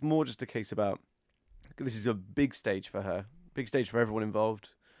 it's more just a case about this is a big stage for her, big stage for everyone involved.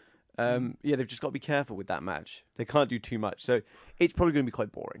 They've just got to be careful with that match. They can't do too much, so it's probably going to be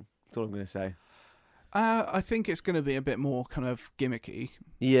quite boring. That's all I'm going to say. I think it's going to be a bit more kind of gimmicky.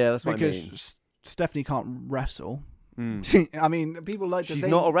 Yeah, that's what I mean. Because Stephanie can't wrestle. I mean, people like to she's think...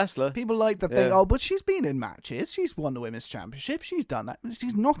 not a wrestler. People like to think, but she's been in matches. She's won the Women's Championship. She's done that.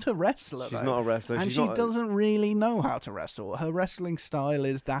 She's not a wrestler, She's not a wrestler. And she doesn't really know how to wrestle. Her wrestling style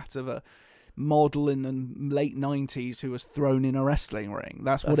is that of a model in the late 90s who was thrown in a wrestling ring.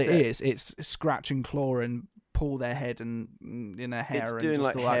 That's what it is. It's scratch and claw and pull their head and in her hair and just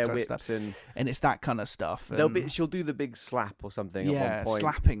all that kind of stuff. And it's that kind of stuff. She'll do the big slap or something at one point.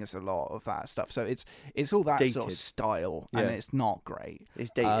 Slapping is a lot of that stuff. So it's all that dated. Sort of style, and it's not great.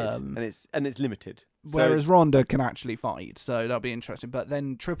 It's dated and it's limited. Whereas Ronda can actually fight, so that'll be interesting. But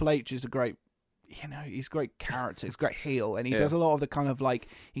then Triple H is a great, he's a great character. He's a great heel, and he does a lot of the kind of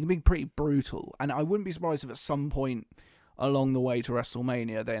he can be pretty brutal. And I wouldn't be surprised if at some point along the way to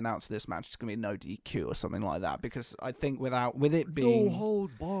WrestleMania they announced this match is going to be no DQ or something like that, because I think with it being no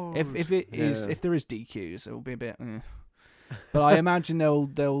holds barred, if there is DQs, it will be a bit. But I imagine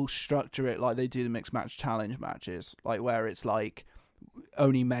they'll structure it like they do the mixed match challenge matches, like where it's like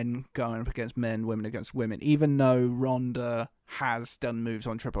only men going up against men, women against women, even though Ronda has done moves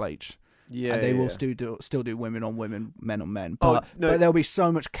on Triple H. Yeah, and they will still do women on women, men on men. But there'll be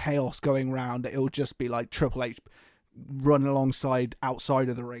so much chaos going around that it'll just be like Triple H running alongside outside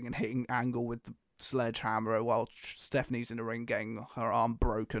of the ring and hitting Angle with the sledgehammer while Stephanie's in the ring getting her arm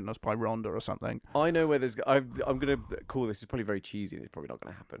broken by Ronda or something. I know where I'm going to call this is probably very cheesy and it's probably not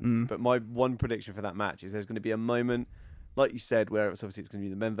going to happen. But my one prediction for that match is there's going to be a moment, like you said, where it's going to be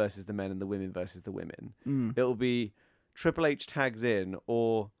the men versus the men and the women versus the women. It'll be Triple H tags in,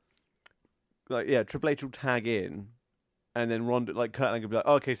 or Triple H will tag in, and then Ronda, Kurt Angle will be like,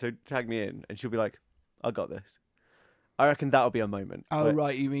 oh, okay, so tag me in, and she'll be like, I got this. I reckon that'll be a moment. Oh,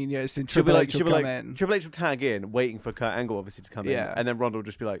 right, you mean, it's in Triple H will come in. Triple H will tag in, waiting for Kurt Angle, obviously, to come in, and then Ronda will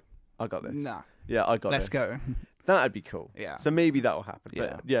just be like, I got this. Nah. Yeah, I got this. Let's go. That'd be cool. Yeah. So maybe that'll happen.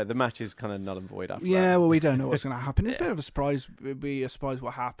 But the match is kind of null and void after that. Yeah, well, we don't know what's going to happen. It's a bit of a surprise. It'd be a surprise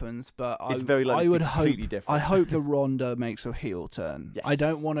what happens, but it's very likely I would completely hope. Different. I hope the Ronda makes a heel turn. Yes. I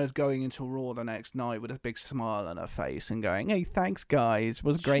don't want her going into Raw the next night with a big smile on her face and going, "Hey, thanks, guys. It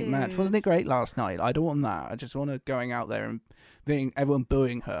was a great match. Wasn't it great last night?" I don't want that. I just want her going out there and being everyone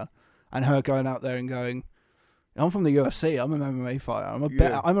booing her, and her going out there and going, I'm from the UFC. I'm an MMA fighter.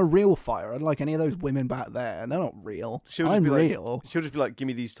 I'm a real fighter. Unlike any of those women back there, and they're not real. I'm real. She'll just be like, "Give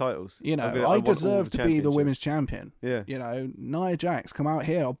me these titles." I deserve to be the women's champion. Yeah. Nia Jax, come out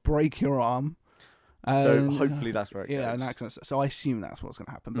here. I'll break your arm. So hopefully that's where it goes. Yeah, and that kind of stuff. So I assume that's what's going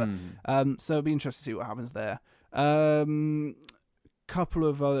to happen. But so it'll be interesting to see what happens there. couple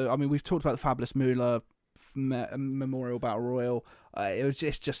of other. I mean, we've talked about the Fabulous Moolah Memorial Battle Royal.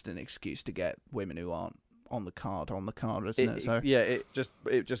 It's just an excuse to get women who aren't on the card, isn't it? So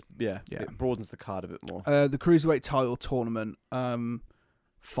it broadens the card a bit more. The Cruiserweight title tournament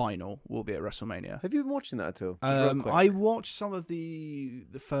final will be at WrestleMania. Have you been watching that at all? I watched some of the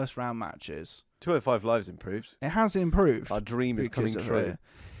first round matches. 205 Live's improved. It has improved. Our dream is coming true.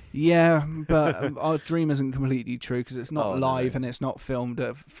 Yeah, but our dream isn't completely true because it's not live and it's not filmed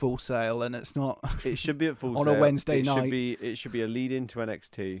at Full Sail and it's not. It should be at Full on Sail. a Wednesday night. It should be a lead into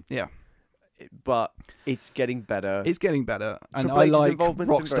NXT. Yeah. But it's getting better. It's getting better. And Triple I H's like involvement's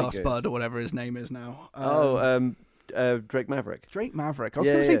been very Rockstar good. Spud or whatever his name is now. Drake Maverick. Drake Maverick. I was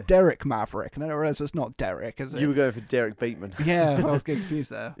going to say Derek Maverick, and then I realised it's not Derek, is it? You were going for Derek Bateman. Yeah, I was getting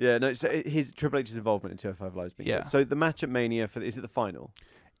confused there. Yeah, no. So his Triple H's involvement in 205 Live's been good. So the match at Mania is it the final?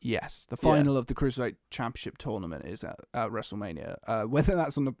 Yes, the final of the Cruiserweight Championship tournament is at WrestleMania. Whether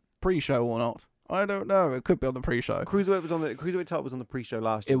that's on the pre-show or not, I don't know. It could be on the pre-show. Cruiserweight title was on the pre-show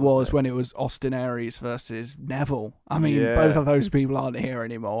last year. It was when it was Austin Aries versus Neville. I mean, both of those people aren't here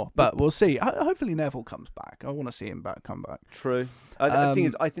anymore, but we'll see. Hopefully Neville comes back. I want to see him come back. True. The thing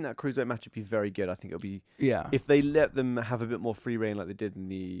is, I think that Cruiserweight match would be very good. I think it'll be if they let them have a bit more free reign like they did in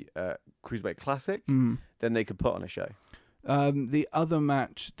the Cruiserweight Classic, then they could put on a show. The other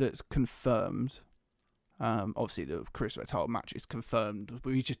match that's confirmed, obviously the Cruiserweight title match is confirmed.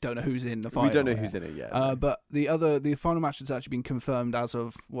 We just don't know who's in the final. We don't know who's in it yet. But the final match has actually been confirmed as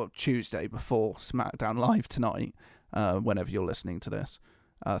of Tuesday before SmackDown Live tonight. Whenever you're listening to this,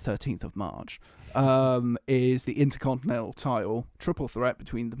 13th of March, is the Intercontinental title triple threat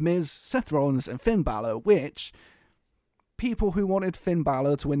between The Miz, Seth Rollins, and Finn Balor. Which people who wanted Finn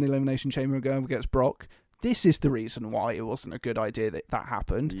Balor to win the Elimination Chamber and go up against Brock. This is the reason why it wasn't a good idea that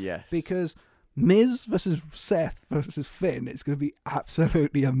happened. Yes. Because Miz versus Seth versus Finn, it's going to be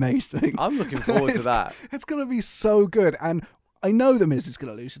absolutely amazing. I'm looking forward to that. It's going to be so good. And I know the Miz is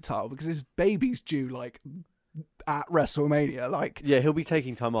going to lose the title because his baby's due, at WrestleMania. He'll be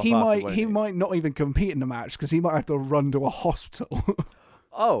taking time off. He might not even compete in the match because he might have to run to a hospital.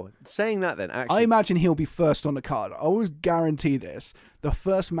 Oh, saying that then, actually. I imagine he'll be first on the card. I always guarantee this. The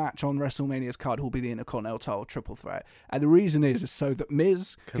first match on WrestleMania's card will be the Intercontinental title triple threat. And the reason is so that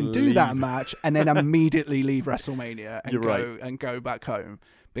Miz can do that match and then immediately leave WrestleMania and go back home.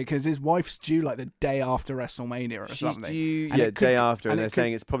 Because his wife's due the day after WrestleMania or something. She's due, day after, and they're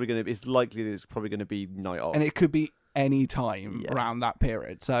saying it's likely that it's probably going to be night off. And it could be any time around that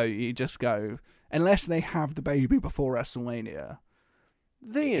period. So you just go, unless they have the baby before WrestleMania.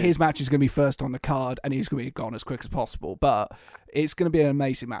 His match is going to be first on the card and he's going to be gone as quick as possible. But it's going to be an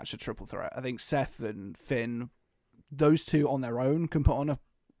amazing match, a triple threat. I think Seth and Finn, those two on their own can put on a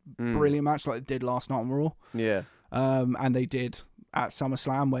brilliant match like they did last night on Raw. Yeah. And they did at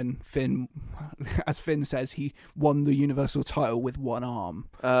SummerSlam when Finn, as Finn says, he won the Universal title with one arm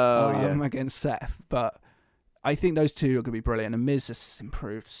against Seth. But I think those two are going to be brilliant. And Miz has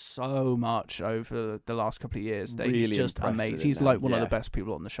improved so much over the last couple of years. He's just amazing. He's one of the best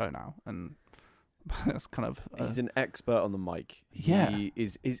people on the show now. And that's kind of... he's an expert on the mic. Yeah.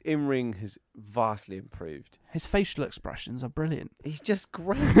 His in-ring has vastly improved. His facial expressions are brilliant. He's just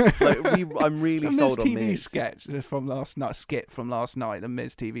great. I'm really sold on Miz. Miz sketch from last night, the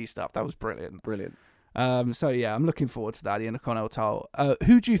Miz TV stuff. That was brilliant. Brilliant. So yeah, I'm looking forward to that. The Intercontinental title.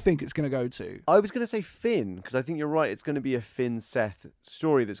 Who do you think it's going to go to? I was going to say Finn because I think you're right. It's going to be a Finn-Seth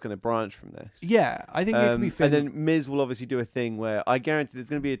story that's going to branch from this. Yeah, I think it could be Finn. And then Miz will obviously do a thing where I guarantee there's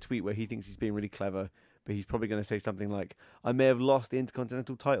going to be a tweet where he thinks he's being really clever, but he's probably going to say something like, "I may have lost the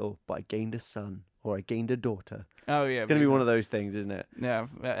Intercontinental title, but I gained a son or I gained a daughter." Oh yeah, it's going to be one of those things, isn't it? Yeah,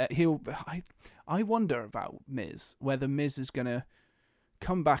 I wonder about Miz, whether Miz is going to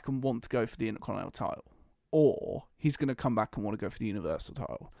come back and want to go for the Intercontinental title, or he's going to come back and want to go for the Universal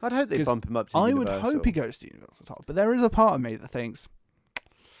title. I'd hope they bump him up to the Universal. I would hope he goes to the Universal title, but there is a part of me that thinks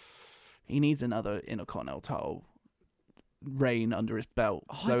he needs another Intercontinental title reign under his belt.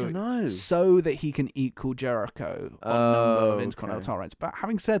 I don't know. So that he can equal Jericho on number of Intercontinental title reigns. But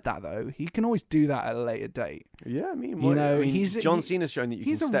having said that, though, he can always do that at a later date. Yeah, I mean, John Cena's shown that you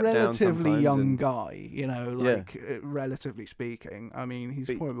can step down. He's a relatively young guy, relatively speaking. I mean,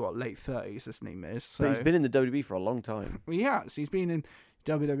 he's probably late 30s, isn't he, Miz? So. But he's been in the WWE for a long time. Well, he has. He's been in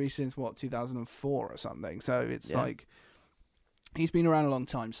WWE since 2004 or something. So it's he's been around a long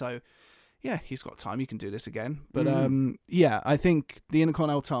time. So. Yeah, he's got time. He can do this again. But I think the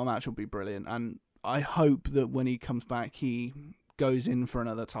Intercontinental title match will be brilliant. And I hope that when he comes back, he goes in for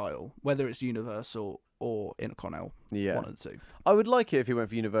another title, whether it's Universal or Intercontinental. Yeah. One of the two. I would like it if he went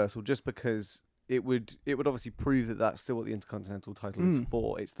for Universal just because it would obviously prove that that's still what the Intercontinental title is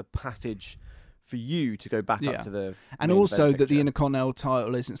for. It's the passage for you to go back up to the and also that the Intercontinental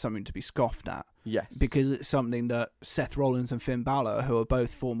title isn't something to be scoffed at. Yes, because it's something that Seth Rollins and Finn Balor, who are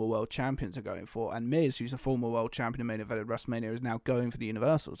both former world champions, are going for, and Miz, who's a former world champion and main event at WrestleMania, is now going for the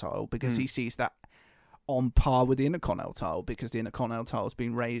Universal title because he sees that on par with the Intercontinental title, because the Intercontinental title has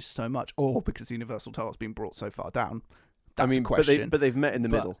been raised so much, or because the Universal title has been brought so far down. That's a question. But they've met in the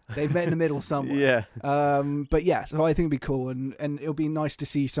middle. They've met in the middle somewhere. But yeah, so I think it'd be cool, and it'll be nice to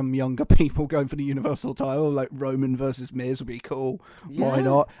see some younger people going for the Universal title, like Roman versus Miz would be cool. Yeah. Why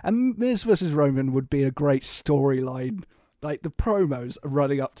not? And Miz versus Roman would be a great storyline. Like, the promos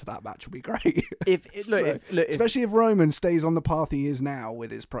running up to that match would be great. Especially if Roman stays on the path he is now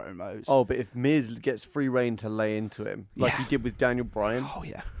with his promos. Oh, but if Miz gets free reign to lay into him, like he did with Daniel Bryan. Oh,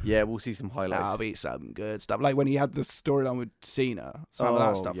 yeah. Yeah, we'll see some highlights. That'll be some good stuff. Like when he had the storyline with Cena. Some of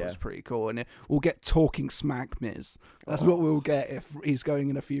that stuff was pretty cool. And we'll get talking smack Miz. That's what we'll get if he's going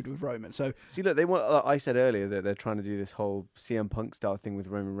in a feud with Roman. So see, look, they want. Like I said earlier that they're trying to do this whole CM Punk style thing with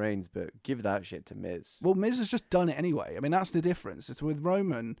Roman Reigns, but give that shit to Miz. Well, Miz has just done it anyway. I mean, that's the difference. It's with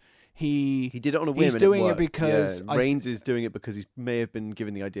Roman. He did it on a whim. He's doing it because Reigns is doing it because he may have been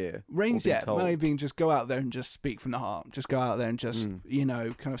given the idea. Reigns, may have been just go out there and just speak from the heart. Just go out there and just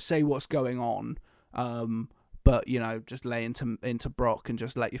kind of say what's going on. But just lay into Brock and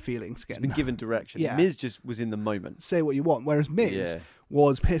just let your feelings get. He's been given direction. Yeah. Miz just was in the moment. Say what you want. Whereas Miz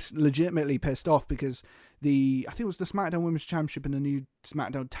was legitimately pissed off because I think it was the SmackDown Women's Championship and the new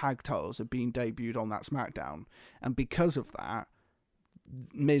SmackDown Tag Titles had been debuted on that SmackDown, and because of that,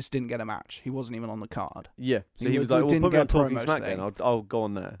 Miz didn't get a match. He wasn't even on the card. Yeah, so he was like, "Well, put me on Talking Smack then. I'll go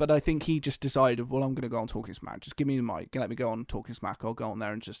on there." But I think he just decided, "Well, I'm going to go on Talking Smack. Just give me the mic. Let me go on Talking Smack. I'll go on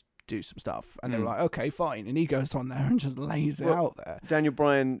there and just do some stuff." And they were like, "Okay, fine." And he goes on there and just lays it out there. Daniel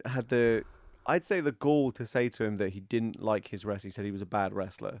Bryan had the gall to say to him that he didn't like his wrestling. He said he was a bad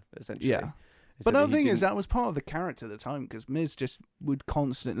wrestler, essentially. Yeah. But the thing is, that was part of the character at the time, because Miz just would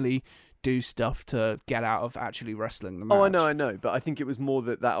constantly do stuff to get out of actually wrestling the match. Oh, I know. But I think it was more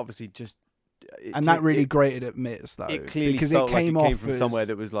that obviously just... that really grated at Miz, though. It clearly because felt it came from somewhere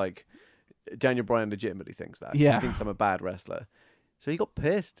that was like, Daniel Bryan legitimately thinks that. Yeah. He thinks I'm a bad wrestler. So he got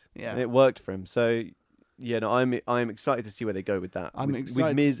pissed. Yeah. And it worked for him. So, I'm excited to see where they go with that. I'm excited.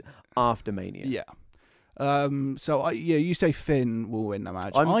 With Miz after Mania. Yeah. You say Finn will win the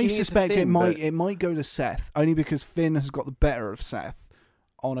match. I suspect it might go to Seth, only because Finn has got the better of Seth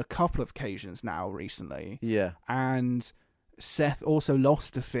on a couple of occasions now recently. Yeah. And Seth also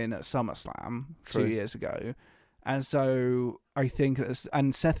lost to Finn at SummerSlam 2 years ago. And so I think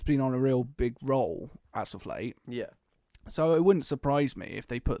and Seth's been on a real big roll as of late. Yeah. So it wouldn't surprise me if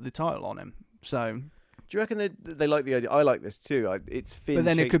they put the title on him. So do you reckon they like the idea? I like this too. It's Finn. But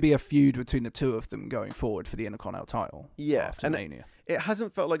then it could be a feud between the two of them going forward for the Intercontinental title. Yeah, after Mania. It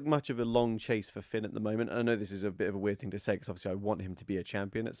hasn't felt like much of a long chase for Finn at the moment. And I know this is a bit of a weird thing to say because obviously I want him to be a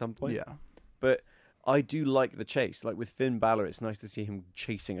champion at some point. Yeah. But I do like the chase. Like with Finn Balor, it's nice to see him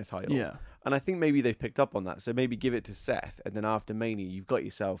chasing a title. Yeah. And I think maybe they've picked up on that. So maybe give it to Seth, and then after Mania, you've got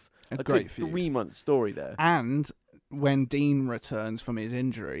yourself a great good 3-month story there. And when Dean returns from his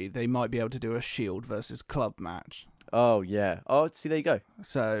injury, they might be able to do a Shield versus Club match. Oh, yeah. Oh, see, there you go.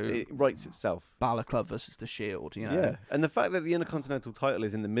 So it writes itself. Balor Club versus the Shield, Yeah. And the fact that the Intercontinental title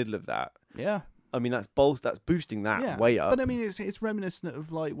is in the middle of that. Yeah. I mean, that's boosting that way up. But I mean, it's reminiscent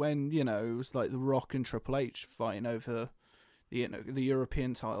of like when, it was like The Rock and Triple H fighting over the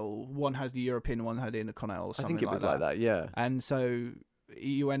European title. One has the European, one had the Intercontinental or something like that. I think it was like that, yeah. And so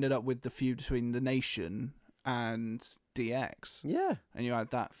you ended up with the feud between The Nation and DX. Yeah. And you had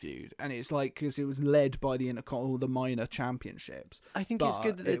that feud. And it's like, because it was led by the the minor championships. I think it's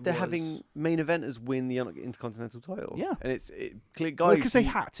good that they're having main eventers win the Intercontinental title. Yeah. And it's guys... because they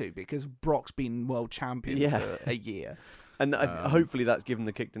had to, because Brock's been world champion for a year. And hopefully that's given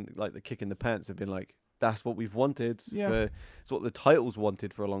the kick in the pants have been like, that's what we've wanted. Yeah. It's what the titles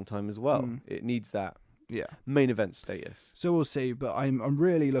wanted for a long time as well. It needs that. Yeah, main event status. So we'll see, but I'm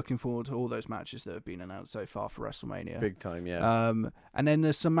really looking forward to all those matches that have been announced so far for WrestleMania. Big time, yeah. And then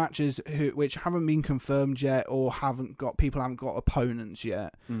there's some matches which haven't been confirmed yet, or people haven't got opponents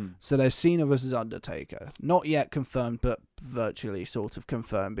yet. So there's Cena versus Undertaker, not yet confirmed, but virtually sort of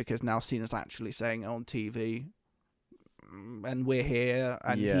confirmed, because now Cena's actually saying it on TV, and we're here,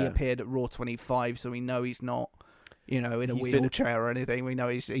 and he appeared at Raw 25, so we know he's not, in a wheelchair or anything. We know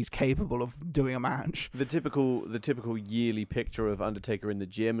he's capable of doing a match. The typical yearly picture of Undertaker in the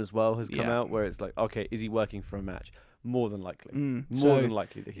gym as well has come out, where it's like, okay, is he working for a match? More than likely. More than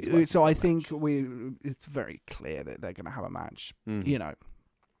likely that he's working so for I a think match. it's very clear that they're going to have a match.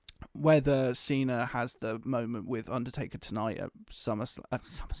 whether Cena has the moment with Undertaker tonight at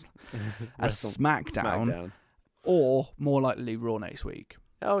SmackDown, or more likely Raw next week.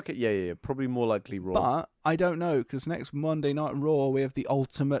 Oh, okay, yeah. Probably more likely Raw. But I don't know, because next Monday Night Raw we have the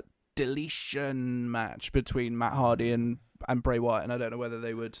Ultimate Deletion match between Matt Hardy and Bray Wyatt, and I don't know whether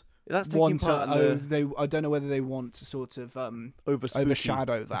they would want to. I don't know whether they want to sort of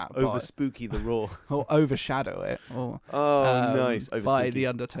overshadow that, spooky the Raw, or overshadow it, or nice by the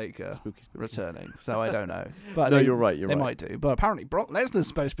Undertaker spooky. returning. So I don't know, but no, you're right. They might do, but apparently Brock Lesnar's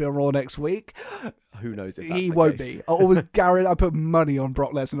supposed to be on Raw next week. Who knows if that's he the won't case. be. I put money on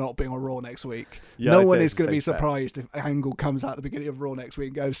Brock Lesnar not being on Raw next week. Yeah, no one is going to be surprised if Angle comes out at the beginning of Raw next week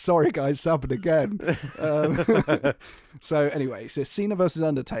and goes, "Sorry guys, it's happened again." So anyway, so Cena versus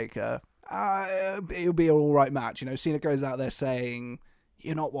Undertaker. It'll be an all right match. Cena goes out there saying,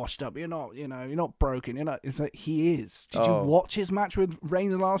 "You're not washed up. You're not broken. You're not." It's like, he is. Did you watch his match with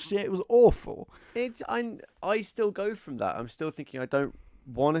Reigns last year? It was awful. I still go from that. I'm still thinking I don't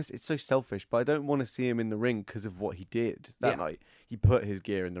want to. It's so selfish, but I don't want to see him in the ring because of what he did that night. He put his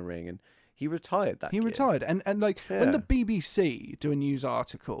gear in the ring and he retired that. He retired, and when the BBC do a news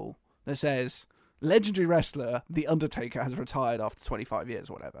article that says legendary wrestler The Undertaker has retired after 25 years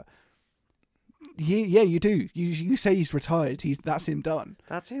or whatever. Yeah, you do. You say he's retired. That's him done.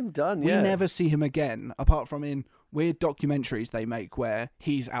 That's him done. We Yeah. never see him again, apart from in weird documentaries they make where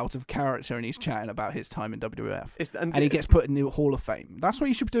he's out of character and he's chatting about his time in WWF, and he gets put in the Hall of Fame. That's what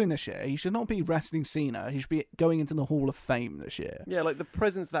he should be doing this year. He should not be wrestling Cena. He should be going into the Hall of Fame this year. Yeah, like the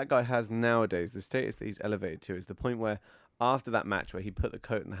presence that guy has nowadays, the status that he's elevated to, is the point where after that match where he put the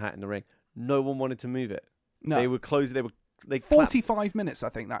coat and the hat in the ring, no one wanted to move it. No. They would close it. They 45 minutes, I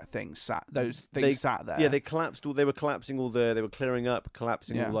think that thing sat. Those things sat there. Yeah, they collapsed all. They were collapsing all the. They were clearing up,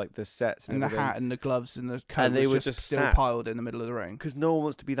 collapsing all like the sets and the everything. hat and the gloves and the coat. And they were just still sat piled in the middle of the ring because no one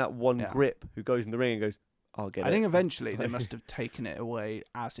wants to be that one grip who goes in the ring and goes, "I'll get it." I think eventually they must have taken it away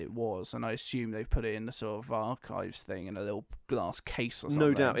as it was, and I assume they've put it in the sort of archives thing in a little glass case or something.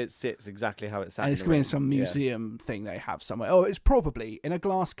 No doubt, it sits exactly how it sat. And it's going to be in some museum thing they have somewhere. Oh, it's probably in a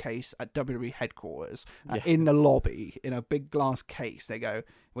glass case at WWE headquarters, in the lobby, in a big glass case. They go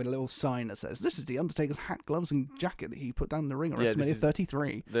with a little sign that says, "This is the Undertaker's hat, gloves, and jacket that he put down in the ring at WrestleMania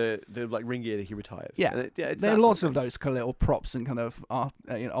 33." The like ring gear that he retires. Yeah, exactly. There are lots of those kind of little props and kind of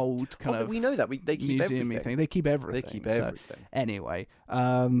old kind of. We know that they keep museum-y thing. They keep everything. They keep everything. So, anyway,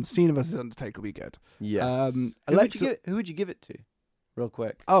 Cena versus Undertaker will be good. Yes. Who would you give it to? Real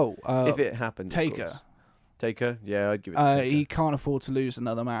quick. If it happened, Taker. Yeah, I'd give it to Taker. He can't afford to lose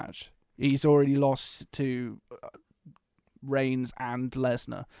another match. He's already lost to Reigns and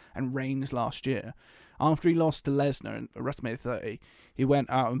Lesnar, and Reigns last year. After he lost to Lesnar in WrestleMania 30, he went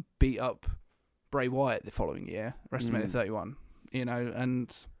out and beat up Bray Wyatt the following year, WrestleMania 31.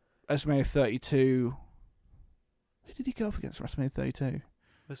 And WrestleMania 32. Who did he go up against WrestleMania 32?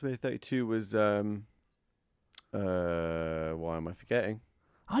 WrestleMania 32 was why am I forgetting?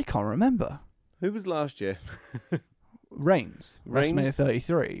 I can't remember. Who was last year? Reigns. WrestleMania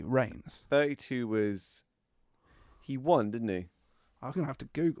 33. Reigns. 32 was. He won, didn't he? I'm going to have to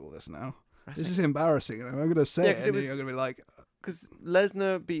Google this now. This is embarrassing. I'm going to say it, and you're going to be like... Because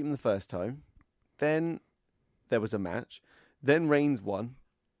Lesnar beat him the first time. Then there was a match. Then Reigns won.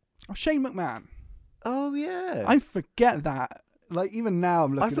 Oh, Shane McMahon. Oh, yeah. I forget that. Like, even now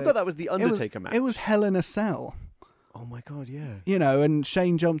I'm looking at it. I forgot that was the Undertaker match. It was Hell in a Cell. Oh, my God, yeah. And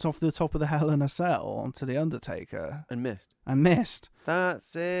Shane jumped off the top of the Hell in a Cell onto the Undertaker. And missed.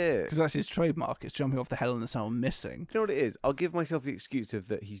 That's it. Because that's his trademark. It's jumping off the Hell in a Cell and missing. You know what it is? I'll give myself the excuse of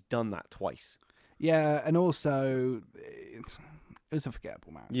that he's done that twice. Yeah, and also... It was a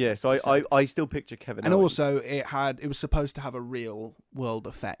forgettable match. Yeah, so I still picture Kevin And Owens. also, it was supposed to have a real world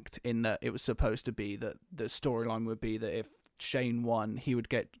effect in that it was supposed to be that the storyline would be that if Shane won, he would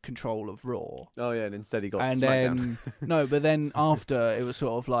get control of Raw. Oh, yeah, and instead he got SmackDown. Then, no, but then after, it was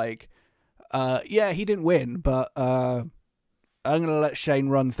sort of like, he didn't win, but I'm going to let Shane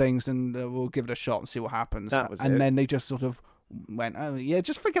run things and we'll give it a shot and see what happens. That was it. And then they just sort of went,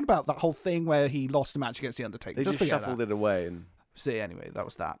 just forget about that whole thing where he lost the match against The Undertaker. They just shuffled it away and... See, anyway, that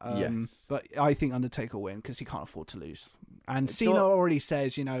was that. Yes. But I think Undertaker will win because he can't afford to lose. And Cena already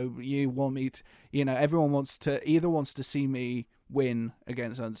says, you want me to, everyone wants to see me win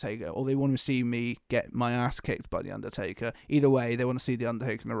against Undertaker, or they want to see me get my ass kicked by The Undertaker. Either way, they want to see The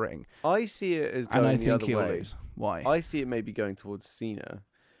Undertaker in the ring. I see it as going the other way. Lose. Why? I see it maybe going towards Cena.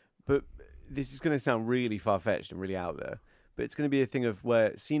 But this is going to sound really far-fetched and really out there. But it's going to be a thing of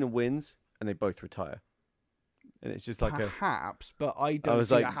where Cena wins and they both retire. And it's just like perhaps, but I don't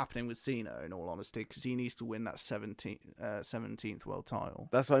see that happening with Cena, in all honesty, because he needs to win that 17th world title.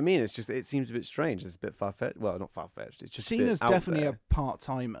 That's what I mean. It's just, it seems a bit strange. It's a bit far-fetched. Well, not far-fetched. It's just Cena's a bit definitely a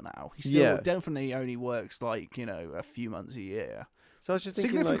part-timer now. He still definitely only works like, a few months a year. So I was just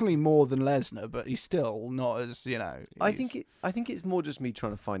thinking, significantly more than Lesnar, but he's still not as, I think it's more just me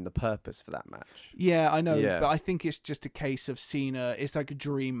trying to find the purpose for that match. Yeah, I know, but I think it's just a case of Cena. It's like a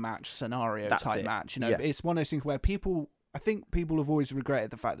dream match scenario type match. It's one of those things where I think people have always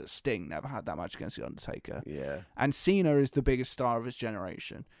regretted the fact that Sting never had that match against The Undertaker. Yeah. And Cena is the biggest star of his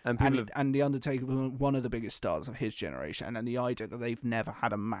generation. And The Undertaker was one of the biggest stars of his generation. And the idea that they've never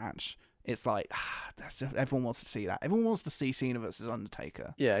had a match, it's like, everyone wants to see that. Everyone wants to see Cena versus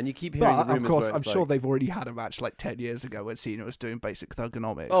Undertaker. Yeah, and you keep hearing the rumors. Of course, I'm sure they've already had a match like 10 years ago where Cena was doing basic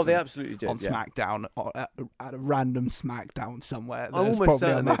thugonomics. Oh, they absolutely did. On SmackDown, at a random SmackDown somewhere. I'm almost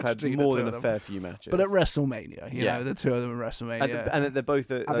certain they've had more than a fair few matches. But at WrestleMania, the two of them at WrestleMania. And they're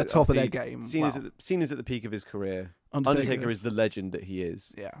both at the top of their game. Cena's at the peak of his career. Undertaker is the legend that he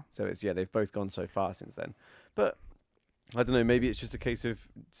is. Yeah. So they've both gone so far since then. But I don't know, maybe it's just a case of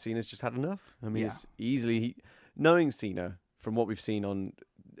Cena's just had enough. I mean, it's easily... knowing Cena, from what we've seen on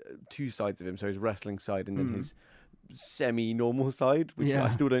two sides of him, so his wrestling side and then his semi-normal side, which I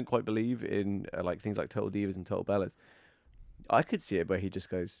still don't quite believe in, like things like Total Divas and Total Bellas, I could see it where he just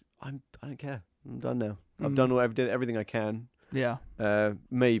goes, I don't care. I'm done now. I've done everything I can. Yeah.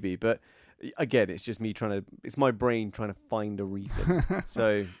 Maybe, but... again, it's just me it's my brain trying to find a reason.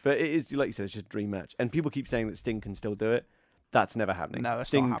 But it is, like you said, it's just a dream match. And people keep saying that Sting can still do it. That's never happening. No,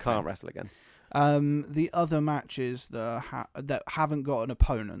 Sting can't wrestle again. The other matches that haven't got an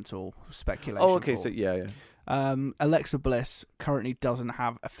opponent or speculation. Oh, okay, so yeah. Alexa Bliss currently doesn't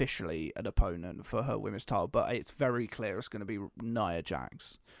have officially an opponent for her women's title, but it's very clear it's going to be Nia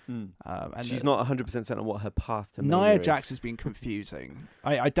Jax. And she's not 100% certain on what her path to Mania Nia Jax has been confusing.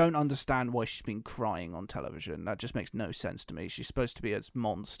 I don't understand why she's been crying on television. That just makes no sense to me. She's supposed to be a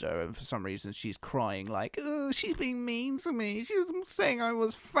monster, and for some reason she's crying like, oh, she's being mean to me. She was saying I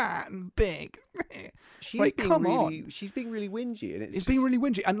was fat and big. She's like, come on. She's being really whingy. And it's being really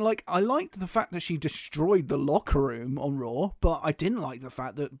whingy. And like, I liked the fact that she destroyed the locker room on Raw, but I didn't like the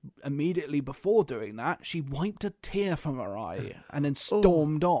fact that immediately before doing that, she wiped a tear from her eye and then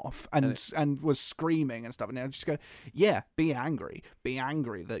stormed off and was screaming and stuff. And I just go, yeah, be angry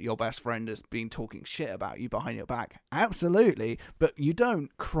that your best friend has been talking shit about you behind your back. Absolutely, but you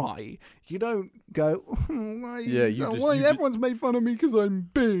don't cry. You don't go, everyone's made fun of me because I'm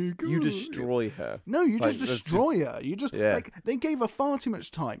big. You destroy her. No, you just destroy her. You just like, they gave her far too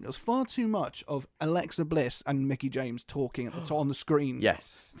much time. There was far too much of Alexa Bliss and Mickie James talking at the top on the screen.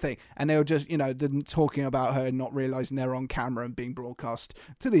 Yes. Thing, and they were just them talking about her, not realizing they're on camera and being broadcast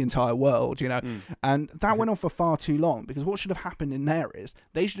to the entire world. And that went on for far too long, because what should have happened in there is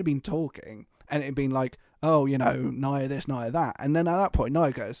they should have been talking and it'd been like, oh, Nia this, Nia that, and then at that point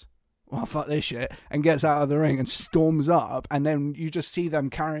Nia goes, well, fuck this shit, and gets out of the ring and storms up, and then you just see them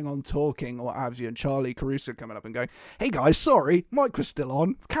carrying on talking or what have you, and Charlie Caruso coming up and going, hey guys, sorry, mic was still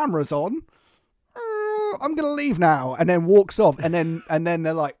on, camera's on, I'm gonna leave now, and then walks off, and then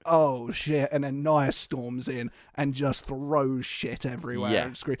they're like, oh shit, and then Nia storms in and just throws shit everywhere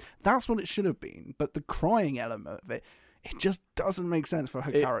and screams. That's what it should have been, but the crying element of it just doesn't make sense for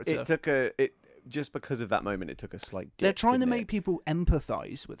her character. Just because of that moment, it took a slight dip. They're trying to make people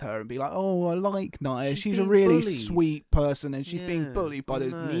empathise with her and be like, oh, I like Nia. She's a really sweet person, and she's being bullied by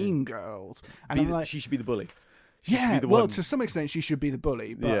those mean girls. And she should be the bully. To some extent, she should be the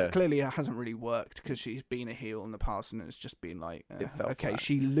bully, but clearly it hasn't really worked because she's been a heel in the past, and it's just been like, okay, flat.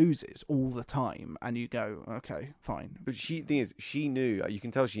 She loses all the time, and you go, okay, fine. But the thing is, she knew. You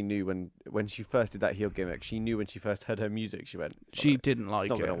can tell she knew when she first did that heel gimmick. She knew when she first heard her music. She went, she didn't like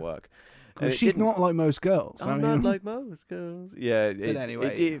it. It's not going to work. She's not like most girls. I'm not like most girls. Yeah, but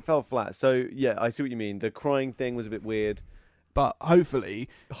anyway, it fell flat. So yeah, I see what you mean. The crying thing was a bit weird. But hopefully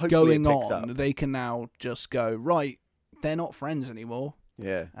going on, they can now just go, right, they're not friends anymore.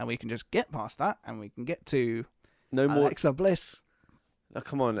 Yeah. And we can just get past that, and we can get to Alexa Bliss. Oh,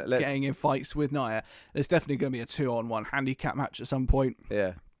 come on, getting in fights with Nia. There's definitely going to be a 2-on-1 handicap match at some point.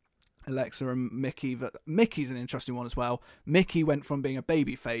 Yeah. Alexa and Mickie. Mickey's an interesting one as well. Mickie went from being a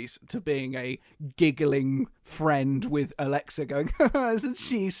babyface to being a giggling friend with Alexa going, isn't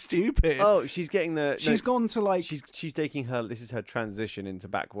she stupid? Oh, she's getting She's gone to like... She's taking her... This is her transition into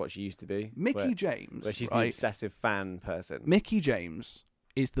back what she used to be. Mickie James. Where she's the obsessive fan person. Mickie James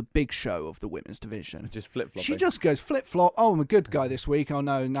is the big show of the women's division. Just flip-flopping. She just goes flip-flop. Oh, I'm a good guy this week. Oh,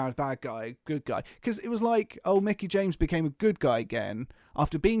 no, now a bad guy. Good guy. Because it was like, oh, Mickie James became a good guy again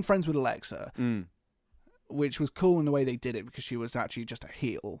after being friends with Alexa. which was cool in the way they did it because she was actually just a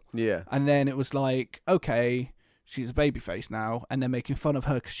heel. Yeah. And then it was like, okay, she's a babyface now, and they're making fun of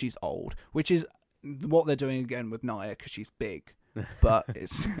her because she's old, which is what they're doing again with Nia because she's big. But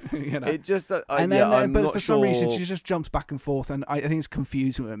it's it just but for some reason she just jumps back and forth, and I think it's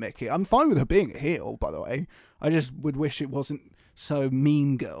confusing with Mickey. I'm fine with her being a heel, by the way. I just would wish it wasn't so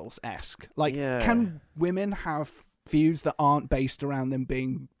Mean Girls-esque. Like, can women have feuds that aren't based around them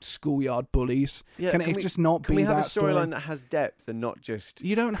being schoolyard bullies? Can it just not be that story? Can we have a storyline that has depth and not just...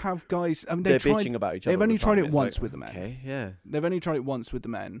 You don't have guys... I mean, they're bitching about each other. They've only tried it once with the men. Okay, yeah. They've only tried it once with the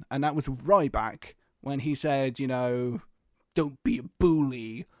men, and that was Ryback when he said, don't be a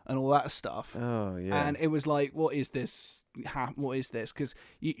bully and all that stuff. Oh, yeah. And it was like, what is this? What is this? Because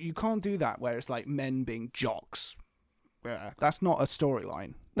you can't do that where it's like men being jocks. Yeah, that's not a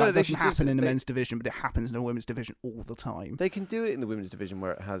storyline. That doesn't happen in the men's division, but it happens in the women's division all the time. They can do it in the women's division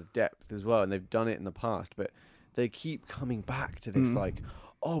where it has depth as well, and they've done it in the past, but they keep coming back to this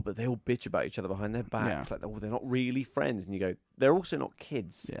but they all bitch about each other behind their backs. Yeah. It's like, they're not really friends. And you go, they're also not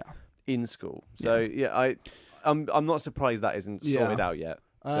kids in school. So, I'm not surprised that isn't sorted out yet.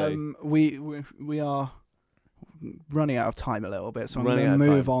 So. We are running out of time a little bit, so I'm going to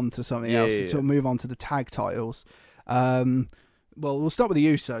move on to something else. So move on to the tag titles. Well, we'll start with the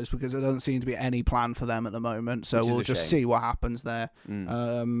Usos because there doesn't seem to be any plan for them at the moment. So we'll just see what happens there.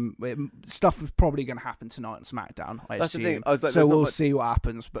 Stuff is probably going to happen tonight on SmackDown, I assume. The thing. I was like, so we'll see what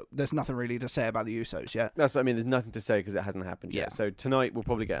happens, but there's nothing really to say about the Usos yet. That's what I mean. There's nothing to say because it hasn't happened yet. So tonight we'll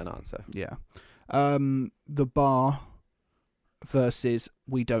probably get an answer. Yeah. The Bar versus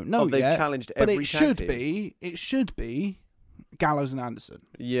we don't know yet. They've challenged every tag team. It should be Gallows and Anderson.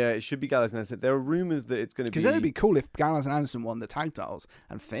 Yeah, it should be Gallows and Anderson. There are rumours that it's going to be... Because it'd be cool if Gallows and Anderson won the tag titles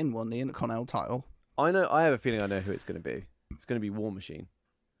and Finn won the Intercontinental title. I have a feeling I know who it's going to be. It's going to be War Machine.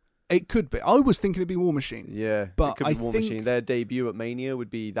 It could be. I was thinking it'd be War Machine. Yeah, but it could be War Machine. Their debut at Mania would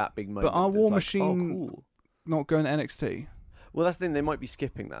be that big moment. But are War Machine not going to NXT? Well, that's the thing. They might be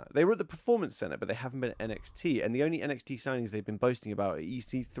skipping that. They were at the Performance Center, but they haven't been at NXT. And the only NXT signings they've been boasting about are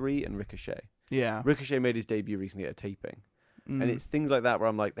EC3 and Ricochet. Yeah. Ricochet made his debut recently at a taping. And it's things like that where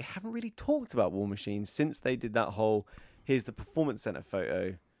I'm like, they haven't really talked about War Machine since they did that whole, here's the Performance Center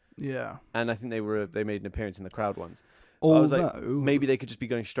photo. Yeah. And I think they made an appearance in the crowd once. Although, I was like, maybe they could just be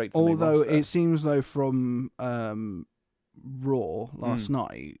going straight to the main roster. It seems though from Raw last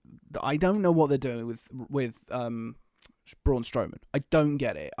night, I don't know what they're doing with Braun Strowman. I don't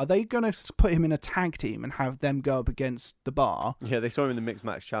get it. Are they going to put him in a tag team and have them go up against the Bar? Yeah, they saw him in the Mixed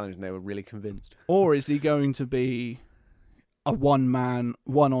Match Challenge and they were really convinced. Or is he going to be a 1-man,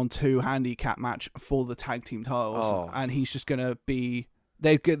 1-on-2 handicap match for the tag team titles? And he's just going to be...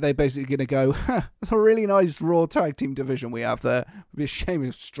 They're basically going to go, it's a really nice Raw tag team division we have there. It'd be a shame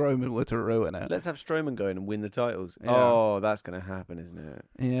if Strowman were to ruin it. Let's have Strowman go in and win the titles. Yeah. Oh, that's going to happen, isn't it?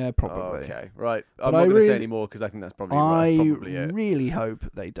 Yeah, probably. Okay, right. I'm not going to say any more because I think that's probably it. I really hope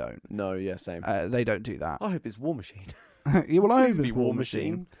they don't. No, yeah, same. They don't do that. I hope it's War Machine. Yeah, well, I hope it's War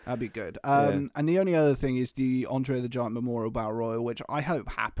Machine. That'd be good. And the only other thing is the Andre the Giant Memorial Battle Royal, which I hope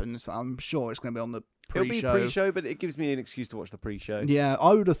happens. I'm sure it's going to be on the pre-show. It'll be pre-show, but it gives me an excuse to watch the pre-show. Yeah,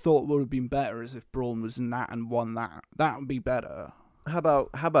 I would have thought what would have been better is if Braun was in that and won that. That would be better. How about?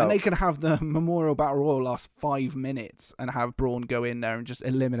 And they could have the Memorial Battle Royal last 5 minutes and have Braun go in there and just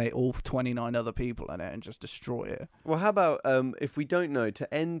eliminate all 29 other people in it and just destroy it. Well, how about if we don't know,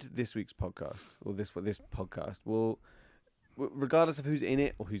 to end this week's podcast or this podcast, we'll, regardless of who's in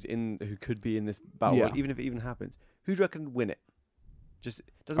it or who could be in this battle, even if it even happens, who do you reckon would win it? Just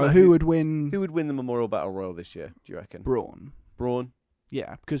doesn't matter who would win? Who would win the Memorial Battle Royal this year? Do you reckon? Braun.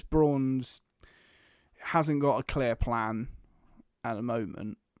 Yeah, because Braun's hasn't got a clear plan at the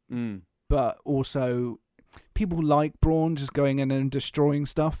moment, but also people like Braun just going in and destroying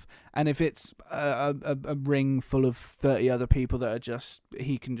stuff. And if it's a ring full of 30 other people that are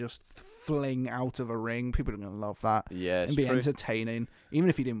he can just fling out of a ring, people are going to love that. Yeah, it'd be entertaining. Even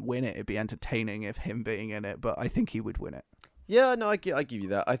if he didn't win it, it'd be entertaining if him being in it. But I think he would win it. Yeah, no, I give you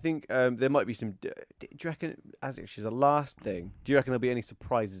that. I think there might be some... Do you reckon, as a last thing, do you reckon there'll be any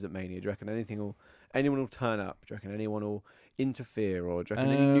surprises at Mania? Do you reckon anyone will turn up? Do you reckon anyone will interfere? Or do you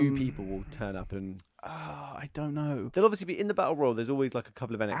reckon any new people will turn up? And I don't know. They'll obviously be in the Battle Royal. There's always like a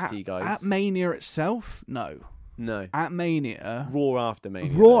couple of NXT guys. At Mania itself? No. At Mania. Raw after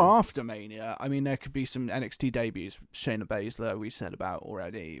Mania. I mean, there could be some NXT debuts. Shayna Baszler, we said about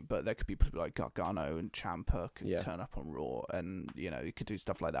already, but there could be people like Gargano and Ciampa could turn up on Raw, and you could do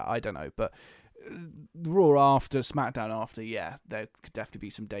stuff like that. I don't know, but Raw after, SmackDown after, yeah, there could definitely be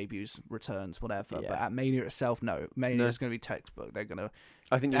some debuts, returns, whatever. Yeah. But at Mania itself, no. Mania is going to be textbook. They're going to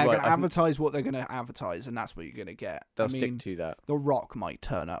advertise what they're going to advertise, and that's what you're going to get. They'll stick to that. The Rock might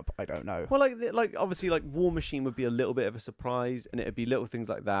turn up. I don't know. Well, like obviously, like War Machine would be a little bit of a surprise, and it'd be little things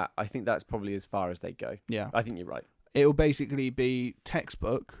like that. I think that's probably as far as they go. Yeah, I think you're right. It will basically be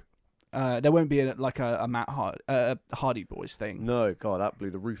textbook. There won't be a Matt Hardy Boys thing. No, God, that blew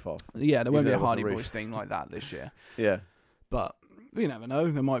the roof off. Yeah, there won't be a Hardy Boys thing like that this year. Yeah, but you never know.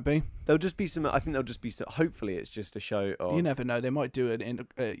 There might be. There'll just be some. I think there'll just be some. Hopefully, it's just a show. You never know. They might do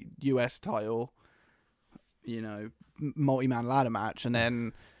a US title, multi-man ladder match, and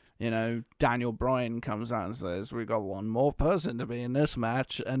then. Daniel Bryan comes out and says, "We got one more person to be in this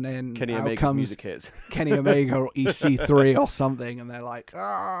match," and then Kenny Omega's music hits. Kenny Omega or EC3 or something, and they're like,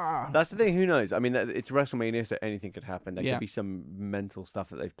 "Ah." That's the thing. Who knows? I mean, it's WrestleMania, so anything could happen. There Yeah. could be some mental stuff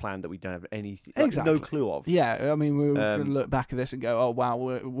that they've planned that we don't have anything, Exactly. no clue of. Yeah, I mean, we're going to look back at this and go, "Oh wow,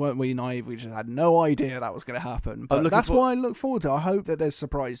 weren't we naive? We just had no idea that was going to happen." But that's what I look forward to. I hope that there's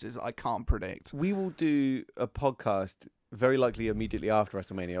surprises that I can't predict. We will do a podcast. Very likely immediately after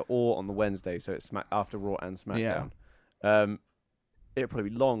WrestleMania or on the Wednesday, so it's after Raw and SmackDown. Yeah. It'll probably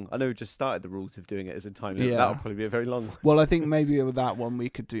be long. I know we just started the rules of doing it as a time. Yeah. That'll probably be a very long one. Well, I think maybe with that one we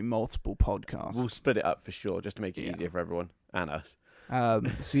could do multiple podcasts. We'll split it up for sure, just to make it easier for everyone and us.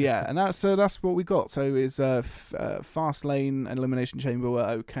 So yeah, and that's what we got. So is Fastlane and Elimination Chamber were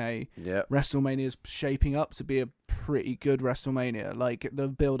okay. Yeah. WrestleMania's shaping up to be a pretty good WrestleMania. Like the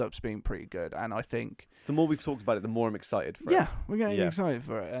build-up's been pretty good, and I think the more we've talked about it, the more I'm excited for it. Yeah, we're getting excited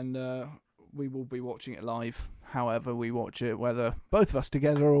for it, and we will be watching it live. However we watch it, whether both of us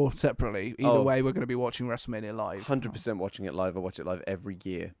together or separately, either way, we're going to be watching WrestleMania live. 100% watching it live. I watch it live every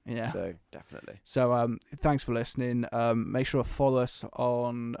year. Yeah. So definitely. So thanks for listening. Make sure to follow us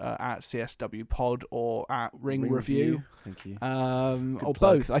on at CSW Pod or at Ring Review. Thank you. Or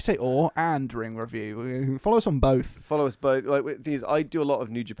both. I say and Ring Review. Follow us on both. Follow us both. Like the thing is, I do a lot of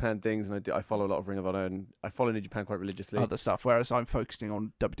New Japan things, and I follow a lot of Ring of Honor, and I follow New Japan quite religiously. Other stuff, whereas I'm focusing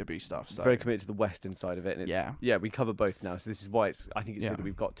on WWE stuff. So very committed to the Western side of it. And it's, yeah, we cover both now, so this is why I think it's good that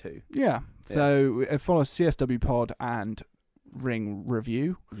we've got two. Yeah. So follow CSW Pod and Ring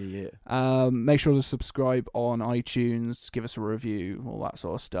Review. Yeah. Make sure to subscribe on iTunes. Give us a review. All that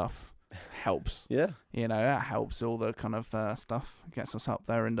sort of stuff helps. Yeah. That helps. All the kind of stuff gets us up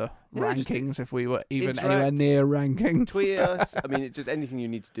there in the rankings if we were even interact, anywhere near rankings. Tweet us. I mean, just anything you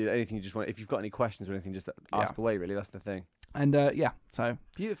need to do. Anything you just want. If you've got any questions or anything, just ask away. Really, that's the thing. And so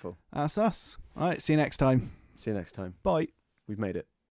beautiful. That's us. All right. See you next time. See you next time. Bye. We've made it.